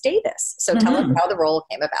Alexis Davis. So tell us how the role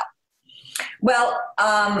came about. Well,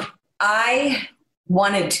 I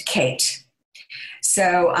wanted Kate.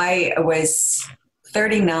 So I was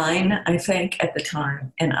 39, I think, at the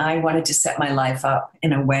time, and I wanted to set my life up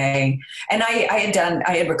in a way. And I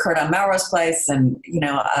had recurred on Melrose Place, and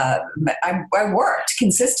I worked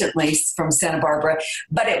consistently from Santa Barbara,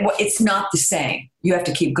 but it's not the same. You have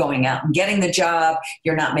to keep going out and getting the job.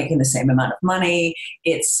 You're not making the same amount of money.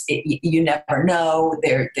 You never know.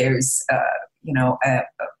 There's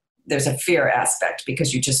a fear aspect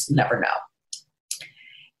because you just never know.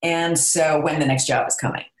 And so when the next job is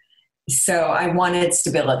coming. So I wanted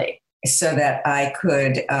stability so that I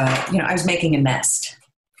could, I was making a nest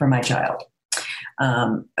for my child.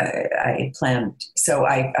 I planned, so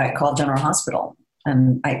I called General Hospital,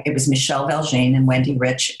 and it was Michelle Valjean and Wendy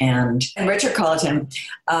Rich and Richard Colleton.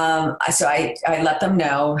 So I let them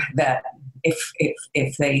know that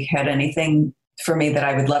if they had anything for me, that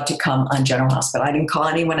I would love to come on General Hospital. I didn't call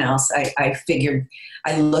anyone else. I figured,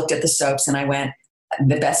 I looked at the soaps and I went,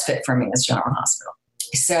 the best fit for me is General Hospital.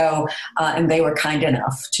 So, and they were kind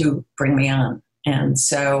enough to bring me on. And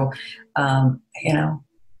so,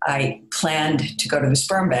 I planned to go to the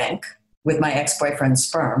sperm bank with my ex-boyfriend's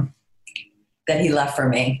sperm that he left for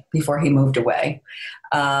me before he moved away.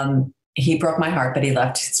 He broke my heart, but he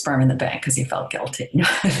left sperm in the bank because he felt guilty.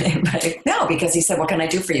 No, because he said, what can I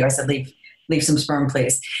do for you? I said, leave some sperm,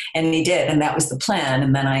 please. And he did. And that was the plan.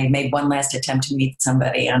 And then I made one last attempt to meet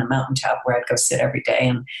somebody on a mountaintop where I'd go sit every day.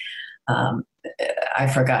 And I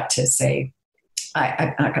forgot to say,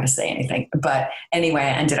 I'm not going to say anything. But anyway, I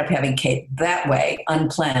ended up having Kate that way,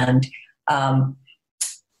 unplanned. God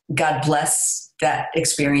bless that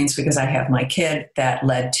experience, because I have my kid. That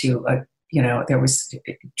led to, there was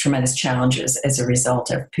tremendous challenges as a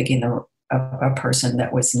result of picking a person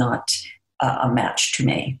that was not a match to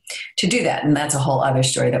me to do that. And that's a whole other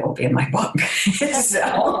story that will be in my book.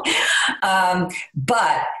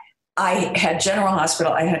 But I had General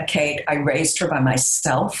Hospital. I had Kate. I raised her by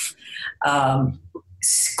myself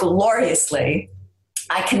gloriously.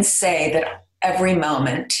 I can say that every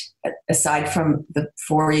moment, aside from the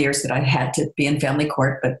 4 years that I had to be in family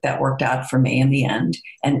court, but that worked out for me in the end,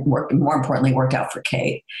 and more importantly, worked out for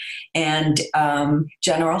Kate. And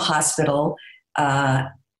General Hospital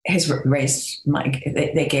has raised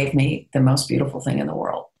they gave me the most beautiful thing in the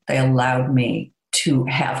world. They allowed me to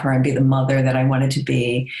have her and be the mother that I wanted to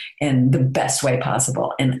be in the best way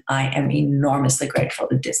possible. And I am enormously grateful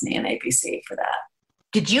to Disney and ABC for that.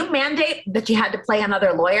 Did you mandate that you had to play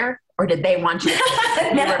another lawyer, or did they want you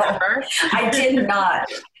to No, I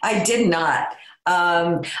did not.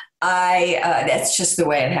 That's just the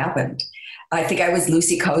way it happened. I think I was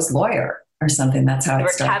Lucy Coe's lawyer or something. That's how it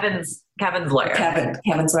started. Kevin's lawyer.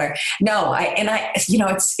 Kevin's lawyer. No,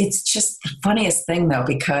 it's just the funniest thing though,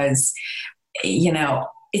 because,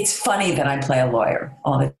 it's funny that I play a lawyer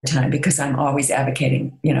all the time, because I'm always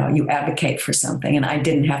advocating, you advocate for something, and I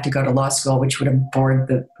didn't have to go to law school, which would have bored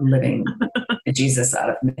the living Jesus out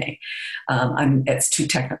of me. It's too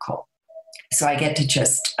technical. So I get to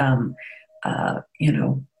just, play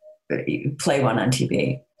one on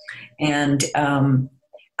TV. And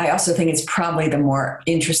I also think it's probably the more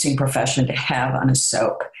interesting profession to have on a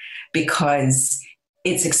soap, because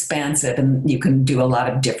it's expansive and you can do a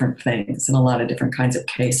lot of different things in a lot of different kinds of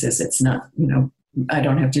cases. It's not, I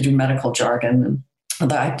don't have to do medical jargon,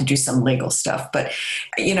 although I have to do some legal stuff. But,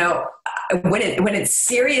 when it's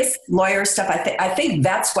serious lawyer stuff, I think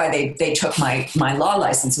that's why they took my law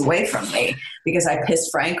license away from me, because I pissed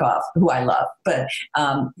Frank off, who I love. But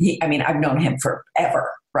I've known him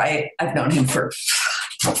forever, right? I've known him for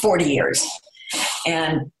 40 years.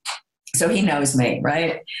 And so he knows me,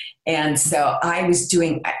 right? And so I was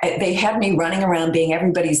they had me running around being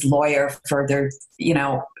everybody's lawyer for their,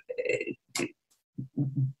 it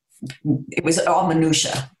was all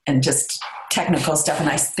minutia and just technical stuff. And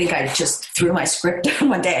I think I just threw my script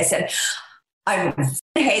one day. I said, I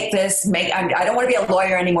hate this. I don't want to be a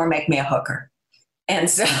lawyer anymore. Make me a hooker. And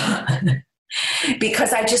so,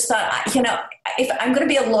 because I just thought, you know, if I'm going to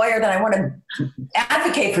be a lawyer, then I want to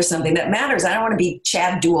advocate for something that matters. I don't want to be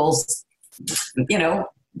Chad Duell's, you know,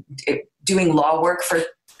 doing law work for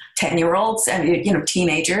 10-year-olds and, you know,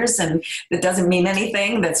 teenagers, and that doesn't mean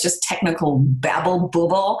anything. That's just technical babble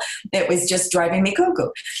booble. It was just driving me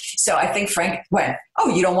cuckoo. So I think Frank went,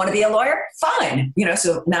 "Oh, you don't want to be a lawyer? Fine." You know,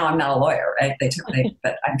 so now I'm not a lawyer, right?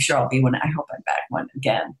 But I'm sure I'll be one. I hope I'm back one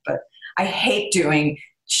again. But I hate doing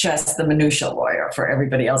just the minutia lawyer for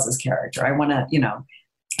everybody else's character. I want to, you know,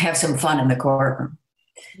 have some fun in the courtroom.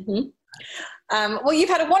 Mm-hmm. Well, you've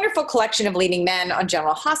had a wonderful collection of leading men on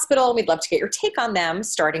General Hospital. We'd love to get your take on them,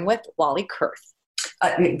 starting with Wally Kurth.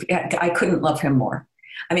 I couldn't love him more.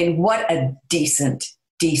 I mean, what a decent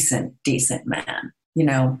man. You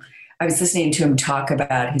know, I was listening to him talk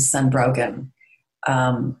about his son Brogan,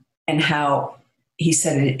 and how he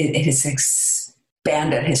said it has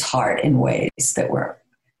expanded his heart in ways that were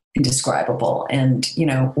indescribable. And, you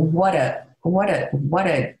know, what a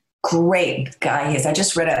great guy he is. I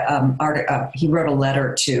just read he wrote a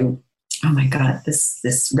letter to, oh my God,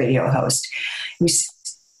 this radio host who's,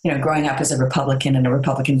 you know, growing up as a Republican in a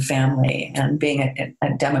Republican family and being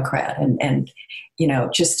a Democrat, and you know,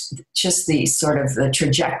 just the sort of the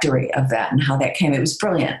trajectory of that and how that came. It was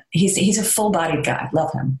brilliant. He's a full-bodied guy.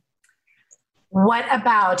 Love him. What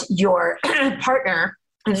about your partner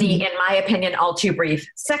in the, in my opinion, all too brief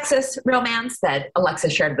sexist romance that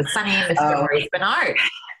Alexis shared with Sonny, Mr. Maurice Benard?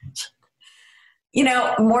 You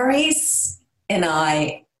know, Maurice and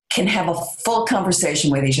I can have a full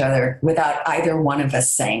conversation with each other without either one of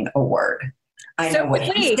us saying a word. I know what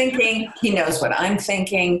he's thinking. He knows what I'm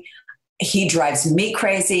thinking. He drives me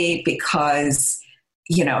crazy because,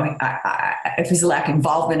 you know, if his lack of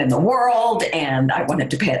involvement in the world, and I want him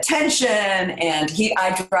to pay attention, and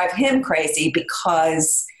I drive him crazy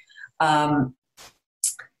because I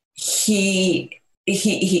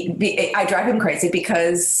drive him crazy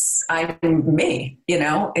because I'm me, you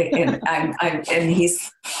know,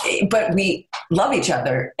 but we love each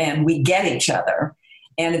other and we get each other.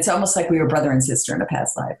 And it's almost like we were brother and sister in a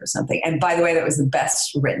past life or something. And by the way, that was the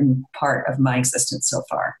best written part of my existence so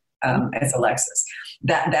far, as Alexis.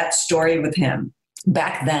 That story with him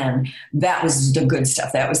back then, that was the good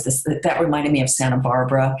stuff. That reminded me of Santa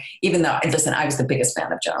Barbara, even though, listen, I was the biggest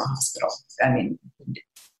fan of General Hospital. I mean,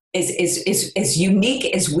 as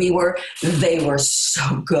unique as we were, they were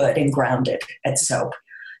so good and grounded at soap,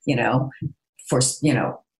 you know,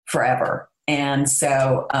 forever. And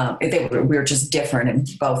so we were just different and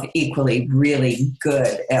both equally really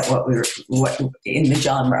good at what in the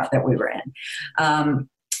genre that we were in.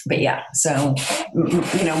 But yeah, so,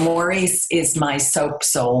 you know, Maurice is my soap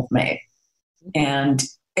soulmate, and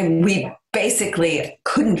we basically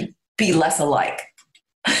couldn't be less alike.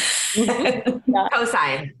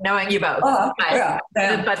 Cosign, knowing you both.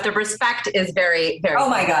 But the respect is very, very. Oh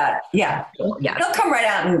my God. Yeah. Yeah. He'll come right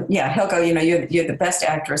out and he'll go, you know, you're the best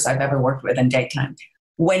actress I've ever worked with in daytime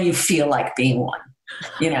when you feel like being one,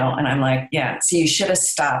 you know? And I'm like, yeah, so you should have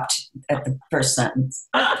stopped at the first sentence.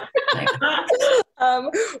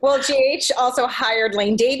 Well, GH also hired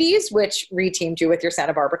Lane Davies, which reteamed you with your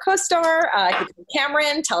Santa Barbara co-star,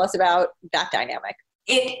 Cameron. Tell us about that dynamic.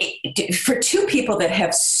 For two people that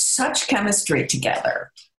have such chemistry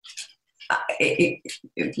together,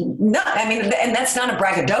 and that's not a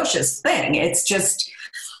braggadocious thing. It's just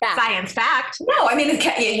science fact. No, I mean,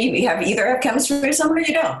 you either have chemistry with someone or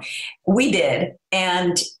you don't. We did.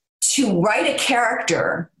 And to write a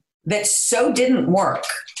character that so didn't work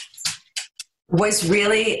was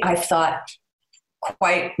really, I thought,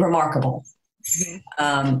 quite remarkable.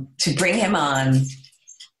 Mm-hmm. To bring him on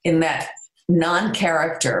in that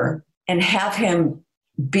non-character and have him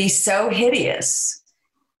be so hideous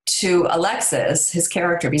to Alexis, his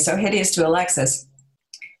character be so hideous to Alexis,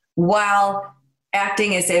 while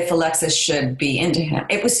acting as if Alexis should be into him.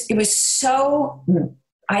 It was so,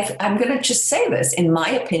 I'm going to just say this, in my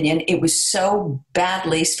opinion, it was so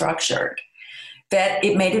badly structured that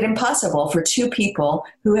it made it impossible for two people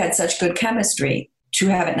who had such good chemistry to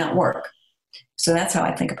have it not work. So that's how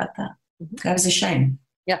I think about that. That was a shame.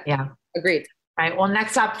 Yeah. Agreed. All right. Well,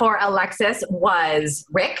 next up for Alexis was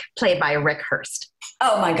Rick, played by Rick Hurst.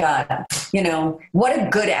 Oh my God. You know, what a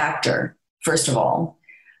good actor, first of all.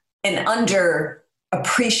 An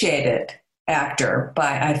underappreciated actor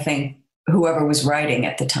by, I think, whoever was writing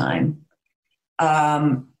at the time.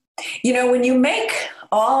 You know, when you make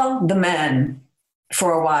all the men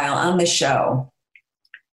for a while on the show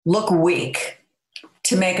look weak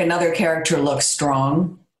to make another character look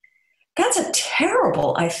strong, that's a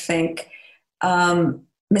terrible, I think,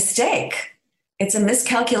 mistake. It's a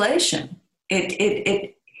miscalculation.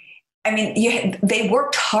 I mean, they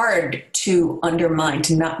worked hard to undermine,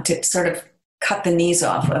 to sort of cut the knees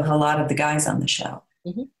off of a lot of the guys on the show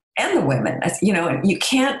and the women. You know, you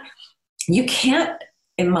can't,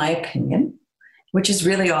 in my opinion, which is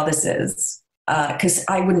really all this is, because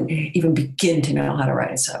I wouldn't even begin to know how to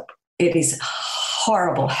write a soap. It is a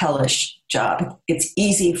horrible, hellish job. It's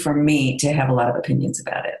easy for me to have a lot of opinions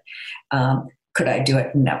about it. Could I do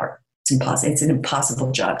it? Never. It's impossible. It's an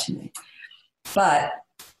impossible job to me. But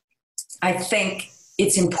I think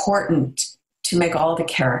it's important to make all the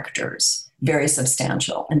characters very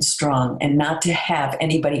substantial and strong, and not to have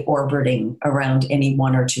anybody orbiting around any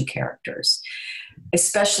one or two characters,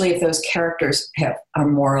 especially if those characters are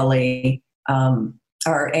morally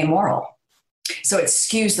are amoral. So it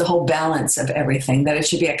skews the whole balance of everything, that it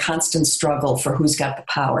should be a constant struggle for who's got the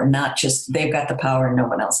power, not just they've got the power and no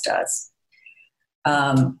one else does.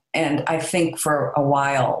 And I think for a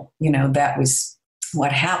while, you know, that was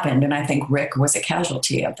what happened. And I think Rick was a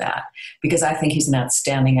casualty of that, because I think he's an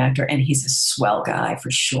outstanding actor and he's a swell guy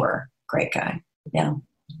for sure. Great guy. Yeah.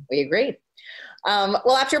 We agree.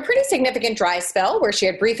 Well, after a pretty significant dry spell where she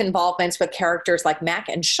had brief involvements with characters like Mac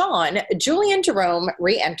and Sean, Julianne Jerome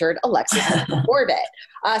re-entered Alexis in orbit.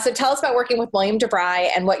 So tell us about working with William DeVry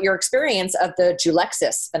and what your experience of the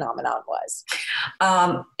Julexis phenomenon was.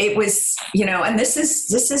 It was, you know, and this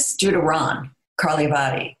is due to Ron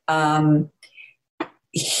Carlivati. I'm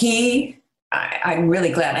really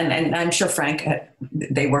glad, and I'm sure Frank,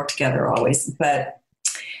 they work together always, but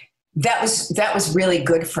that was really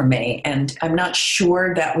good for me. And I'm not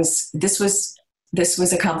sure this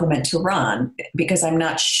was a compliment to Ron, because I'm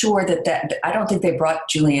not sure that I don't think they brought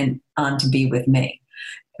Julian on to be with me.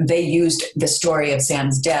 They used the story of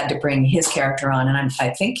Sam's dad to bring his character on. And I'm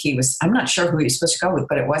not sure who he was supposed to go with,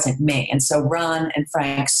 but it wasn't me. And so Ron and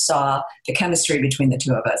Frank saw the chemistry between the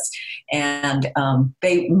two of us, and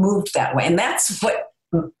they moved that way. And that's what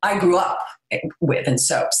I grew up with in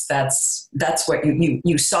soaps. That's what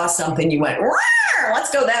you saw something, you went,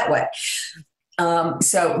 let's go that way.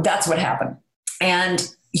 So that's what happened. And,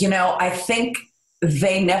 you know, I think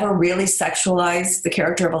they never really sexualized the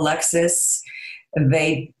character of Alexis.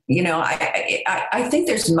 They, you know, I think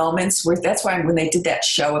there's moments where, that's why when they did that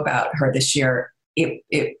show about her this year,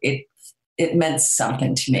 it meant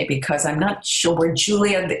something to me, because I'm not sure where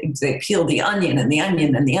Julia, they peeled the onion and the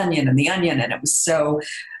onion and the onion and the onion, and it was so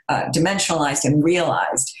dimensionalized and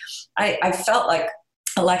realized. I felt like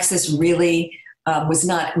Alexis really was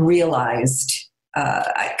not realized,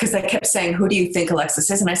 because I kept saying, who do you think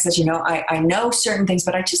Alexis is? And I said, you know, I know certain things,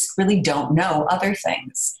 but I just really don't know other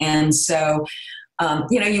things. And so,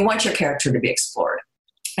 you know, you want your character to be explored.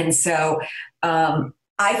 And so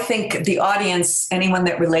I think the audience, anyone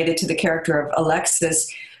that related to the character of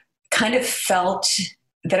Alexis, kind of felt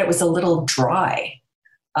that it was a little dry,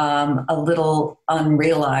 a little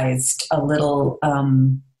unrealized, a little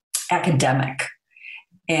academic,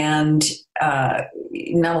 and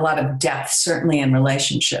not a lot of depth, certainly in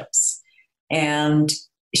relationships. And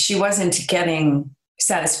she wasn't getting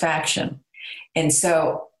satisfaction. And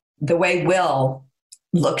so the way Will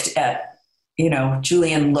looked at, you know,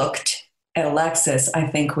 Julian looked at Alexis, I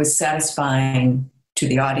think was satisfying to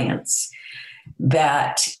the audience,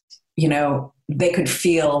 that, you know, they could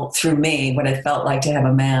feel through me what it felt like to have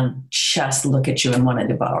a man just look at you and want to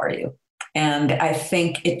devour you. And I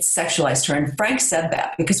think it sexualized her. And Frank said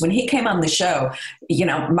that, because when he came on the show, you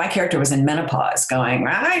know, my character was in menopause going,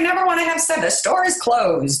 I never want to have sex. The store is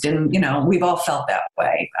closed. And, you know, we've all felt that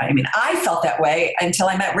way. I mean, I felt that way until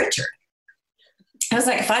I met Richard. I was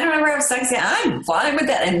like, if I don't ever have sex, I'm fine with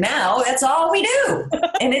that. And now that's all we do.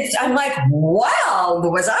 And I'm like, wow,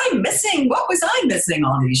 what was I missing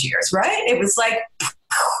all these years? Right. It was like,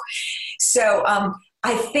 so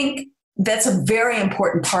I think that's a very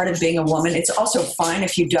important part of being a woman. It's also fine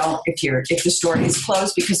if the story is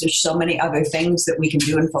closed, because there's so many other things that we can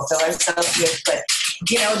do and fulfill ourselves with. But,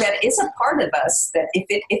 you know, that is a part of us that if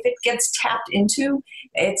it gets tapped into,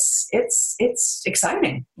 it's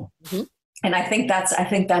exciting. Mm-hmm. And I think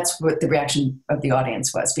that's what the reaction of the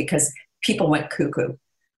audience was, because people went cuckoo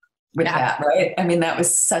with that, right? I mean, that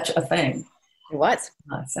was such a thing. It was.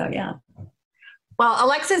 So, yeah. Well,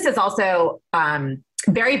 Alexis is also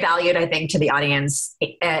very valued, I think, to the audience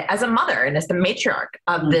as a mother and as the matriarch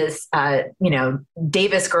of this, you know,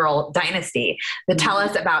 Davis girl dynasty. To tell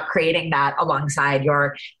us about creating that alongside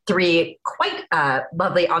your three quite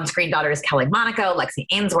lovely on-screen daughters, Kelly Monaco, Lexi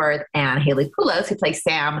Ainsworth, and Haley Poulos, who play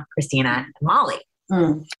Sam, Christina, and Molly.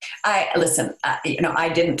 You know, I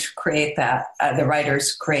didn't create that. The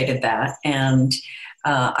writers created that. And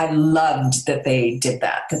I loved that they did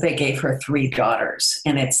that they gave her three daughters.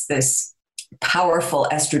 And it's this powerful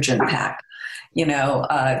estrogen pack,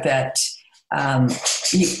 that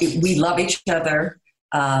we love each other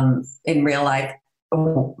in real life.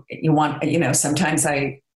 Sometimes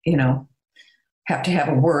I, have to have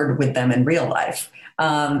a word with them in real life.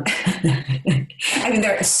 I mean,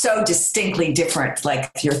 they're so distinctly different,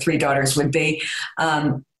 like your three daughters would be.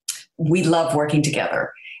 We love working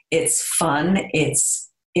together. It's fun. It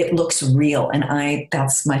looks real. And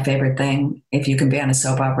that's my favorite thing. If you can be on a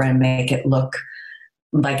soap opera and make it look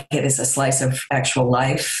like it is a slice of actual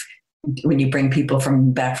life, when you bring people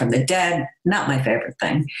back from the dead, not my favorite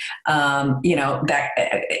thing.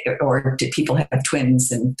 Or do people have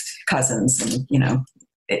twins and cousins and,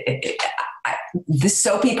 the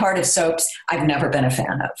soapy part of soaps, I've never been a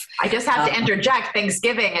fan of. I just have to interject.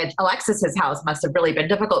 Thanksgiving at Alexis's house must have really been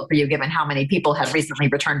difficult for you, given how many people had recently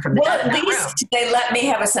returned from the dead. At least they let me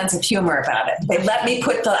have a sense of humor about it. They let me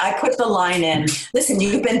I put the line in, listen,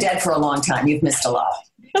 you've been dead for a long time. You've missed a lot.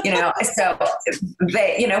 So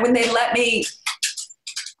they, when they let me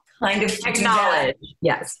kind of acknowledge,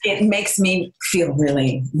 yes, it makes me feel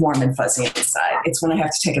really warm and fuzzy inside. It's when I have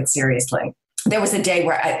to take it seriously. There was a day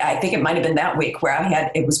where I think it might've been that week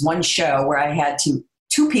where it was one show where I had two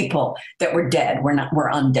people that were dead, were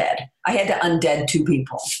undead. I had to undead two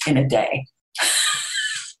people in a day.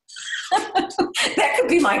 That could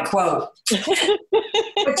be my quote.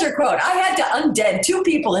 What's your quote? I had to undead two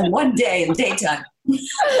people in one day in daytime.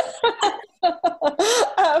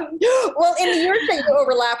 Well, in the years that you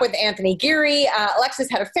overlap with Anthony Geary, Alexis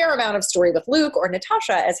had a fair amount of story with Luke, or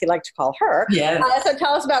Natasha, as he liked to call her. Yeah. So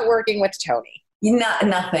tell us about working with Tony.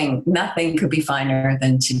 Nothing could be finer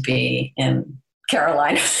than to be in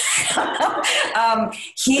Carolina.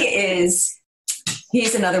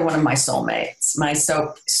 He's another one of my soulmates,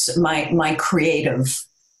 my creative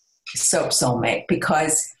soap soulmate,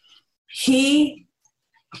 because he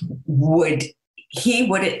would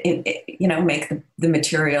make the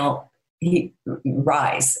material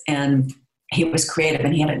rise, and he was creative,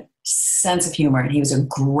 and he had a sense of humor, and he was a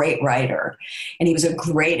great writer, and he was a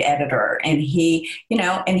great editor, and he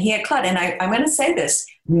had clout. And I'm going to say this: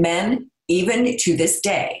 men, even to this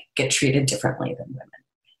day, get treated differently than women.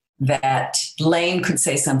 That Lane could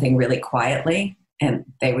say something really quietly, and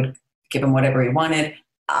they would give him whatever he wanted.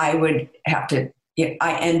 I would have to.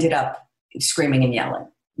 I ended up screaming and yelling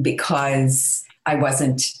because I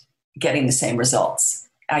wasn't getting the same results.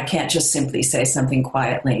 I can't just simply say something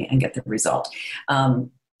quietly and get the result.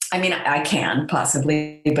 I can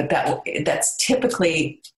possibly, but that's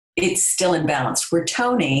typically, it's still imbalanced. Where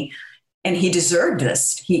Tony, and he deserved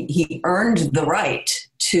this, he earned the right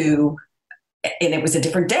to, and it was a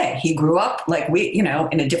different day. He grew up like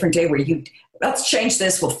in a different day where let's change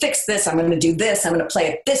this, we'll fix this, I'm going to do this, I'm going to play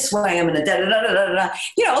it this way, I'm going to da-da-da-da-da-da,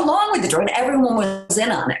 along with the drawing. Everyone was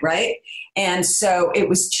in on it, right? And so it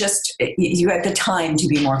was just, you had the time to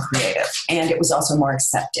be more creative, and it was also more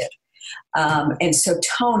accepted. And so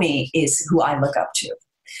Tony is who I look up to.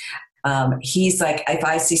 He's like, if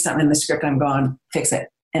I see something in the script, I'm going, fix it.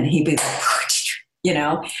 And he'd be like,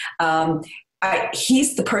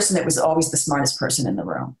 he's the person that was always the smartest person in the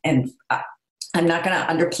room. And I'm not going to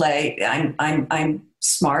underplay. I'm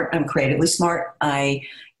smart. I'm creatively smart. I'm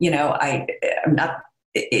not,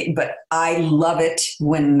 but I love it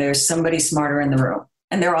when there's somebody smarter in the room.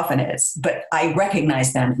 And there often is, but I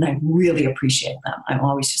recognize them and I really appreciate them. I'm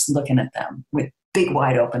always just looking at them with big,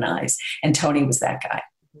 wide open eyes. And Tony was that guy.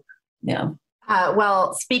 Yeah.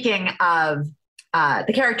 Well, speaking of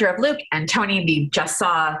the character of Luke and Tony, we just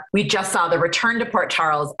saw the return to Port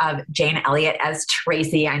Charles of Jane Elliott as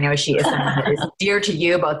Tracy. I know she is someone that is dear to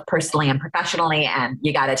you, both personally and professionally, and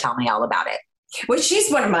you got to tell me all about it. Well,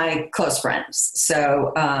 she's one of my close friends.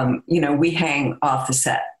 So, we hang off the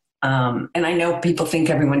set. And I know people think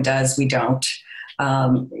everyone does. We don't.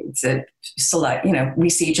 It's a select, we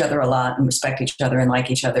see each other a lot and respect each other and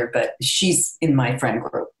like each other, but she's in my friend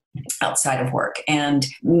group outside of work. And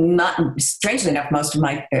not strangely enough,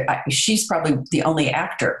 she's probably the only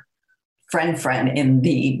actor friend in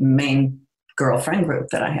the main girlfriend group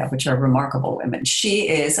that I have, which are remarkable women. She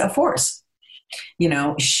is a force.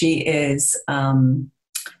 She is,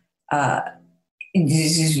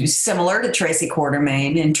 similar to Tracy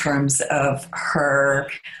Quartermaine in terms of her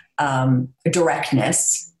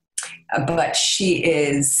directness, but she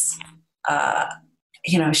is,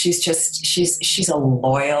 she's a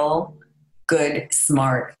loyal, good,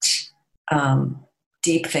 smart,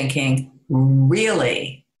 deep thinking,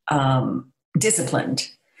 really disciplined,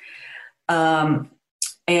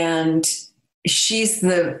 and she's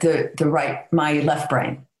the right, my left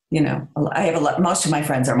brain. I have most of my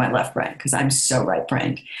friends are my left brain because I'm so right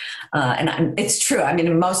brained. It's true. I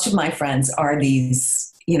mean, most of my friends are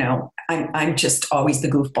these, I'm just always the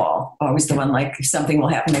goofball, always the one, like if something will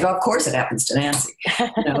happen, they go, of course it happens to Nancy,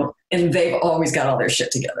 and they've always got all their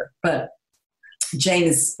shit together. But Jane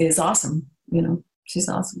is awesome. She's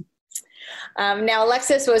awesome. Now,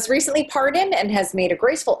 Alexis was recently pardoned and has made a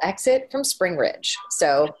graceful exit from Spring Ridge.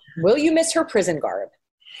 So will you miss her prison garb?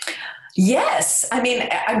 Yes. I mean,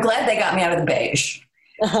 I'm glad they got me out of the beige.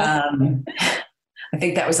 I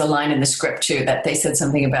think that was a line in the script too, that they said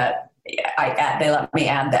something about, they let me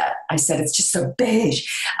add that. I said, it's just so beige.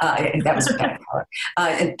 That was a bad color.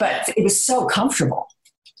 But it was so comfortable.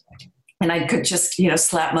 And I could just,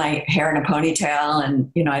 slap my hair in a ponytail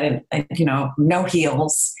and, no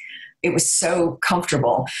heels. It was so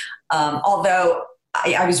comfortable. Although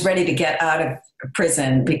I was ready to get out of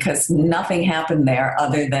prison because nothing happened there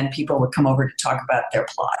other than people would come over to talk about their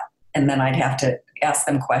plot. And then I'd have to ask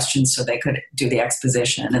them questions so they could do the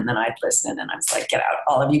exposition. And then I'd listen. And I was like, get out.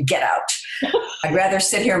 All of you, get out. I'd rather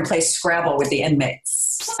sit here and play Scrabble with the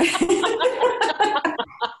inmates.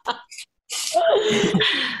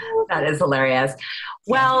 That is hilarious.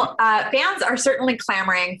 Well, fans are certainly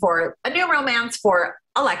clamoring for a new romance for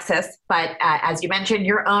Alexis, but as you mentioned,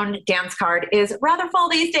 your own dance card is rather full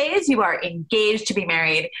these days. You are engaged to be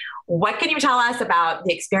married. What can you tell us about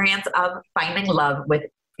the experience of finding love with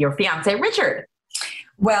your fiance, Richard?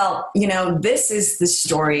 Well, this is the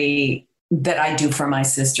story that I do for my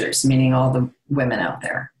sisters, meaning all the women out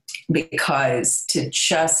there, because to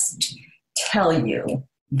just tell you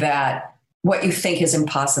that what you think is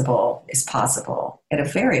impossible is possible at a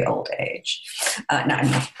very old age.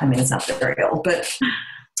 It's not very old, but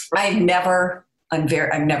I've never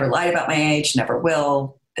lied about my age, never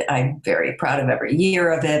will. I'm very proud of every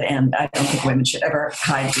year of it, and I don't think women should ever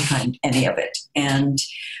hide behind any of it. And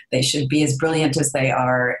they should be as brilliant as they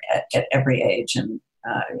are at every age, and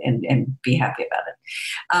be happy about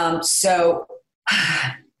it. So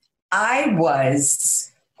I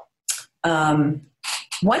was.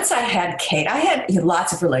 Once I had Kate, I had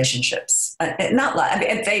lots of relationships. Not lots.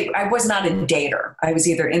 I was not a dater. I was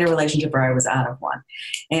either in a relationship or I was out of one.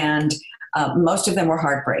 And most of them were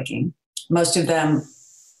heartbreaking. Most of them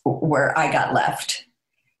where I got left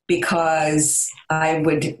because I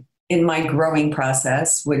would, in my growing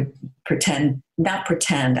process, would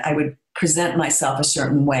I would present myself a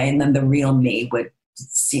certain way, and then the real me would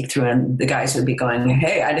seep through, and the guys would be going,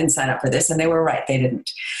 hey, I didn't sign up for this. And they were right. They didn't.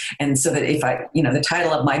 And so that if the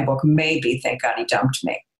title of my book may be Thank God He Dumped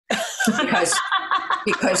Me.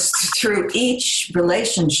 because through each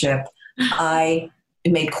relationship, I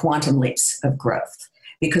made quantum leaps of growth,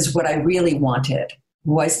 because what I really wanted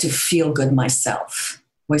was to feel good myself,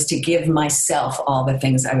 was to give myself all the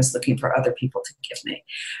things I was looking for other people to give me.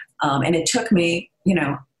 And it took me,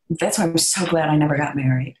 that's why I'm so glad I never got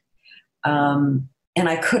married. And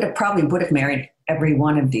I would have married every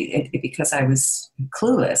one of these because I was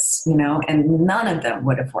clueless, and none of them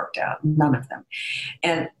would have worked out. None of them.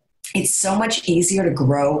 And it's so much easier to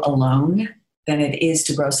grow alone than it is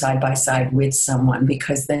to grow side by side with someone,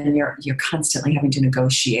 because then you're constantly having to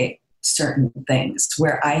negotiate certain things,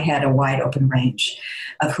 where I had a wide open range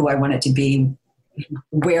of who I wanted to be,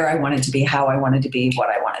 where I wanted to be, how I wanted to be, what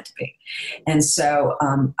I wanted to be. And so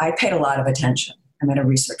I paid a lot of attention. I made a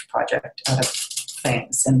research project out of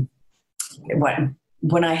things. And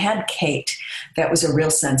when I had Kate, that was a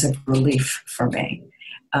real sense of relief for me,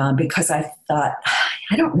 because I thought,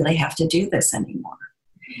 I don't really have to do this anymore.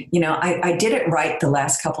 I did it right the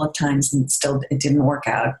last couple of times, and still it didn't work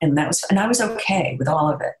out. And I was okay with all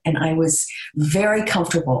of it. And I was very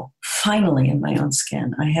comfortable finally in my own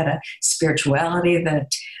skin. I had a spirituality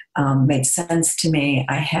that made sense to me.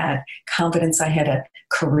 I had confidence. I had a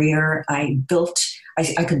career. I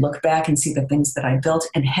could look back and see the things that I built.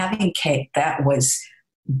 And having Kate, that was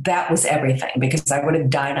everything, because I would have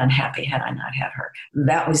died unhappy had I not had her.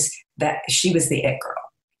 She was the it girl.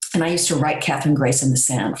 And I used to write Catherine Grace in the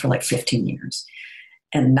sand for like 15 years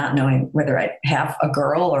and not knowing whether I'd have a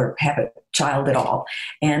girl or have a child at all.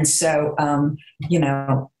 And so,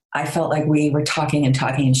 I felt like we were talking, and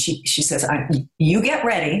she says, you get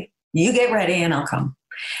ready and I'll come.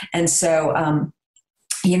 And so,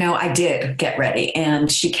 I did get ready,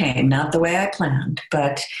 and she came, not the way I planned,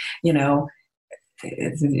 but,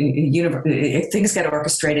 things get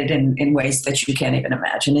orchestrated in ways that you can't even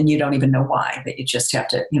imagine, and you don't even know why, that you just have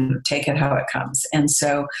to, take it how it comes. And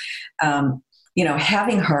so,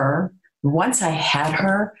 having her, once I had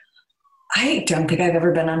her, I don't think I've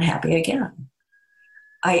ever been unhappy again.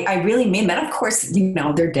 I really mean that. Of course, there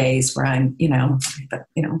are days where I'm,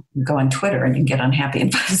 go on Twitter and get unhappy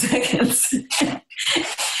in 5 seconds.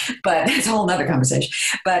 But it's a whole nother conversation.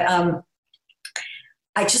 But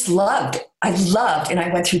I loved, and I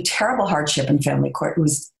went through terrible hardship in family court. It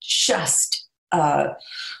was just, I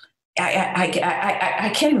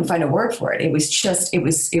can't even find a word for it. It was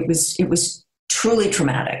truly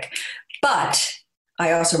traumatic. But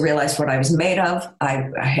I also realized what I was made of. I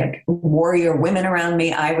had warrior women around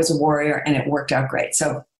me. I was a warrior, and it worked out great.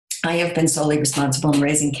 So I have been solely responsible in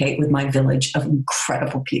raising Kate with my village of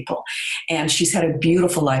incredible people. And she's had a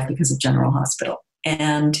beautiful life because of General Hospital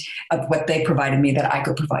and of what they provided me that I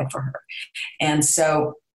could provide for her. And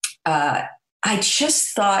so I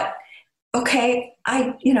just thought, okay,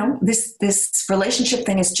 this relationship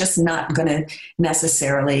thing is just not going to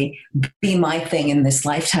necessarily be my thing in this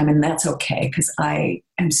lifetime. And that's okay, because I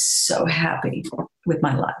am so happy with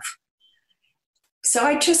my life. So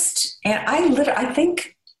I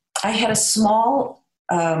think I had a small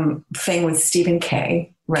thing with Stephen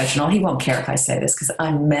K. Reginald. He won't care if I say this because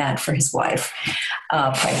I'm mad for his wife,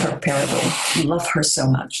 Piper Perabo. I love her so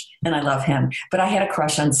much, and I love him. But I had a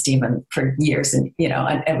crush on Stephen for years, and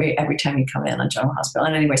and every time he'd come in on General Hospital.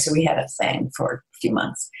 And anyway, so we had a thing for a few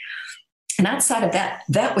months. And outside of that,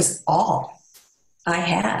 that was all I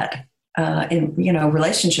had,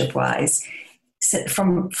 relationship wise,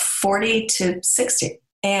 from 40 to 60,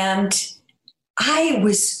 and I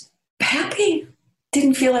was happy.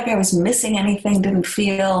 Didn't feel like I was missing anything. Didn't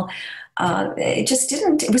feel,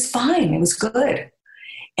 it was fine. It was good.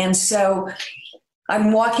 And so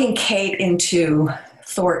I'm walking Kate into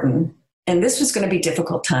Thornton, and this was going to be a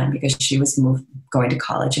difficult time because she was going to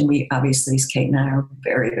college, and Kate and I are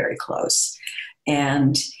very, very close.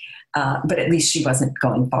 And, but at least she wasn't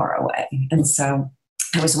going far away. And so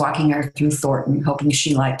I was walking her through Thornton, hoping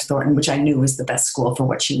she liked Thornton, which I knew was the best school for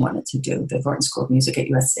what she wanted to do, the Thornton School of Music at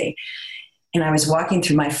USC. And I was walking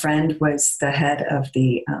through, my friend was the head of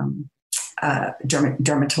the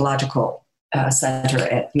dermatological center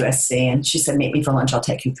at USC. And she said, meet me for lunch, I'll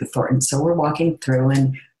take you through Thornton. So we're walking through,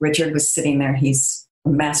 and Richard was sitting there. He's a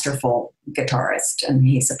masterful guitarist, and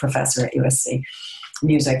he's a professor at USC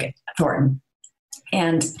Music at Thornton.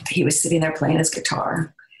 And he was sitting there playing his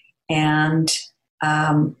guitar and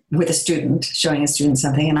with a student, showing a student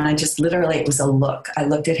something. And I just literally, it was a look. I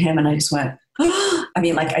looked at him and I just went,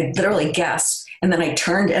 I literally gasped. And then I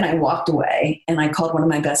turned and I walked away, and I called one of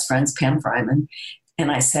my best friends, Pam Fryman,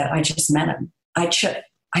 and I said, I just met him. I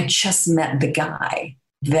just met the guy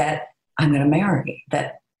that I'm going to marry,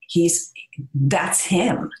 that's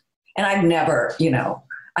him. And I've never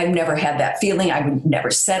had that feeling. I would never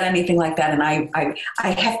said anything like that. And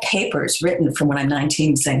I have papers written from when I'm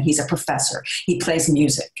 19 saying he's a professor. He plays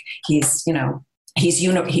music. He's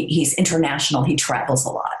international. He travels a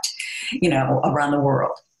lot, around the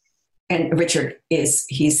world. And Richard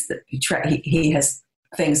he has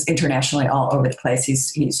things internationally all over the place.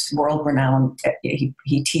 He's world renowned.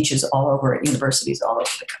 He teaches all over at universities all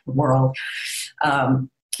over the world. And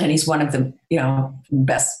he's one of the,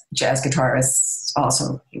 best jazz guitarists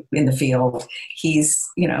also in the field. He's,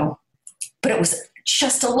 but it was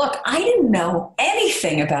just a look. I didn't know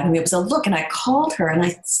anything about him. It was a look. And I called her, and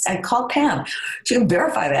I called Pam. She can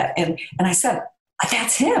verify that. And I said,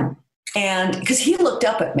 that's him. And because he looked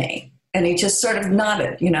up at me and he just sort of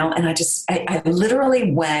nodded, and I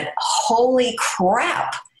literally went, holy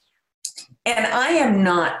crap. And I am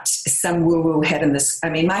not some woo-woo head in this. I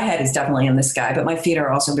mean, my head is definitely in the sky, but my feet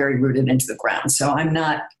are also very rooted into the ground. So I'm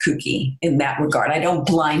not kooky in that regard. I don't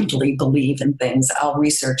blindly believe in things. I'll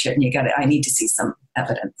research it, and I need to see some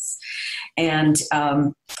evidence. And,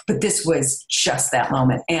 but this was just that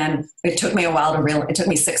moment. And it took me it took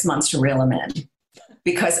me 6 months to reel him in,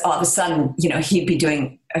 because all of a sudden, he'd be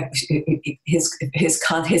doing his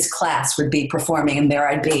class would be performing, and there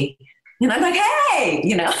I'd be. And I'm like, hey,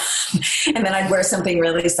 and then I'd wear something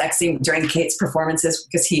really sexy during Kate's performances,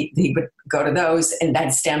 because he would go to those, and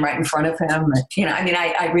I'd stand right in front of him.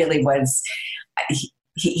 I really was,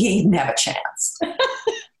 he'd never have a chance.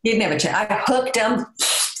 He'd never have a chance. I hooked him,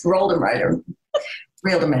 rolled him right, or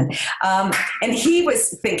reeled him in. And he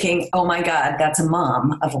was thinking, oh my God, that's a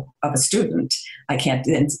mom of a student. I can't,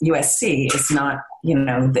 USC is not,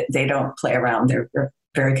 they don't play around. They're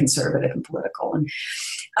very conservative and political. And,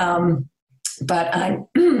 but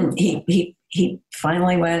he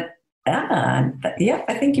finally went, yeah,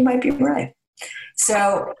 I think you might be right.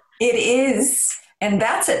 So it is, and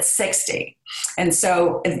that's at 60. And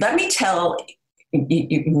so let me tell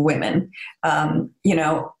women,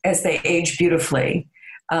 as they age beautifully,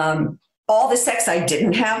 all the sex I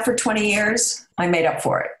didn't have for 20 years, I made up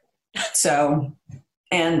for it. So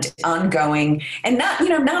and ongoing, and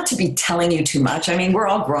not to be telling you too much. I mean, we're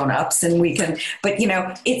all grown-ups and we can, but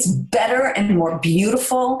it's better and more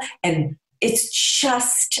beautiful, and it's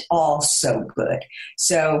just all so good.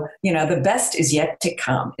 So, the best is yet to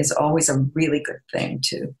come is always a really good thing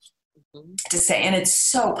to say. And it's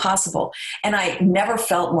so possible. And I never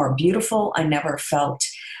felt more beautiful. I never felt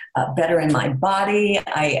better in my body.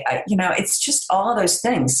 It's just all of those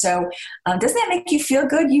things. So doesn't that make you feel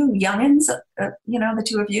good, you youngins, the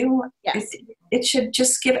two of you? Yes. It should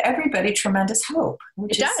just give everybody tremendous hope.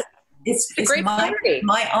 It does. It's great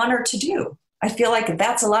my honor to do. I feel like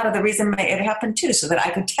that's a lot of the reason it happened too, so that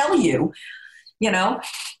I could tell you,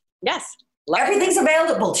 Yes. Everything's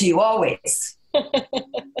available to you always.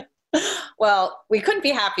 Well, we couldn't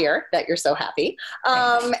be happier that you're so happy.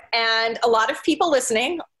 And a lot of people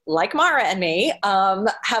listening, like Mara and me,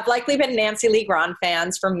 have likely been Nancy Lee Grahn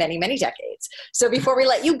fans for many, many decades. So before we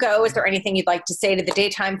let you go, is there anything you'd like to say to the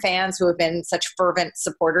daytime fans who have been such fervent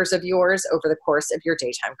supporters of yours over the course of your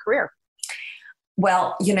daytime career?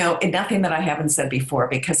 Well, nothing that I haven't said before,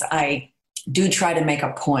 because I do try to make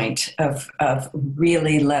a point of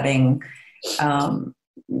really letting,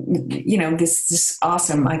 this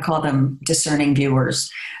awesome, I call them discerning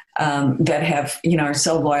viewers, that have, are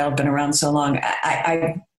so loyal, been around so long.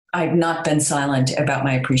 I've not been silent about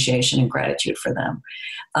my appreciation and gratitude for them.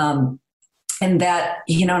 And that,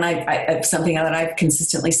 and I something that I've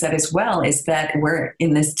consistently said as well is that we're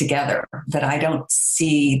in this together, that I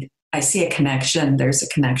see a connection. There's a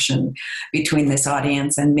connection between this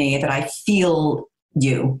audience and me, that I feel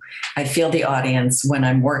you. I feel the audience when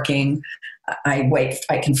I'm working. I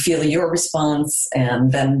can feel your response,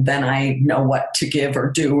 and then I know what to give or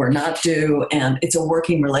do or not do. And it's a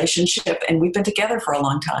working relationship, and we've been together for a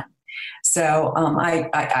long time. So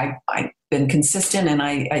I've been consistent, and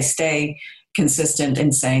I stay consistent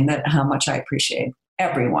in saying that how much I appreciate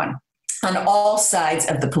everyone on all sides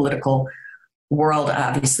of the political world.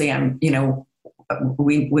 Obviously,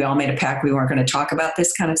 we all made a pact we weren't going to talk about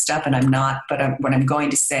this kind of stuff, and I'm not. But what I'm going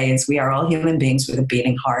to say is we are all human beings with a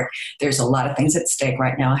beating heart. There's a lot of things at stake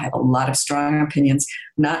right now. I have a lot of strong opinions,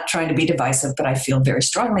 not trying to be divisive, but I feel very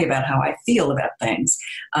strongly about how I feel about things.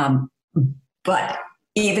 But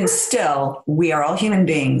even still, we are all human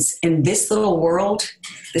beings. In this little world,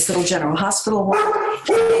 this little General Hospital world,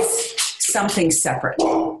 is something separate.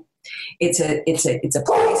 It's a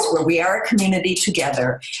place where we are a community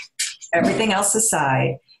together, everything else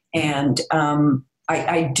aside. And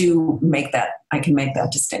I do make that, I can make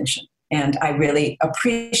that distinction. And I really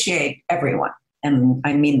appreciate everyone. And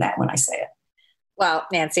I mean that when I say it. Well,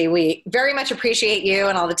 Nancy, we very much appreciate you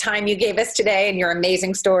and all the time you gave us today and your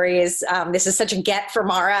amazing stories. This is such a get for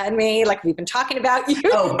Mara and me, like we've been talking about you.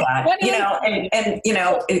 Oh God, how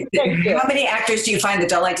many actors do you find that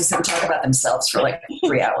don't like to sit and talk about themselves for like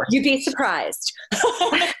 3 hours? You'd be surprised.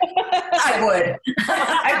 I would.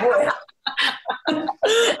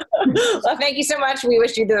 Well, thank you so much. We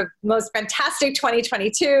wish you the most fantastic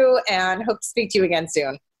 2022 and hope to speak to you again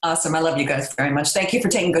soon. Awesome. I love you guys very much. Thank you for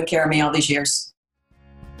taking good care of me all these years.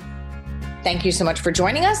 Thank you so much for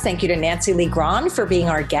joining us. Thank you to Nancy Lee Grahn for being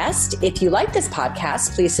our guest. If you like this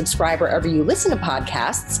podcast, please subscribe wherever you listen to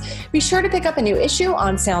podcasts. Be sure to pick up a new issue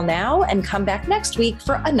on sale now and come back next week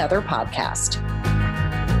for another podcast.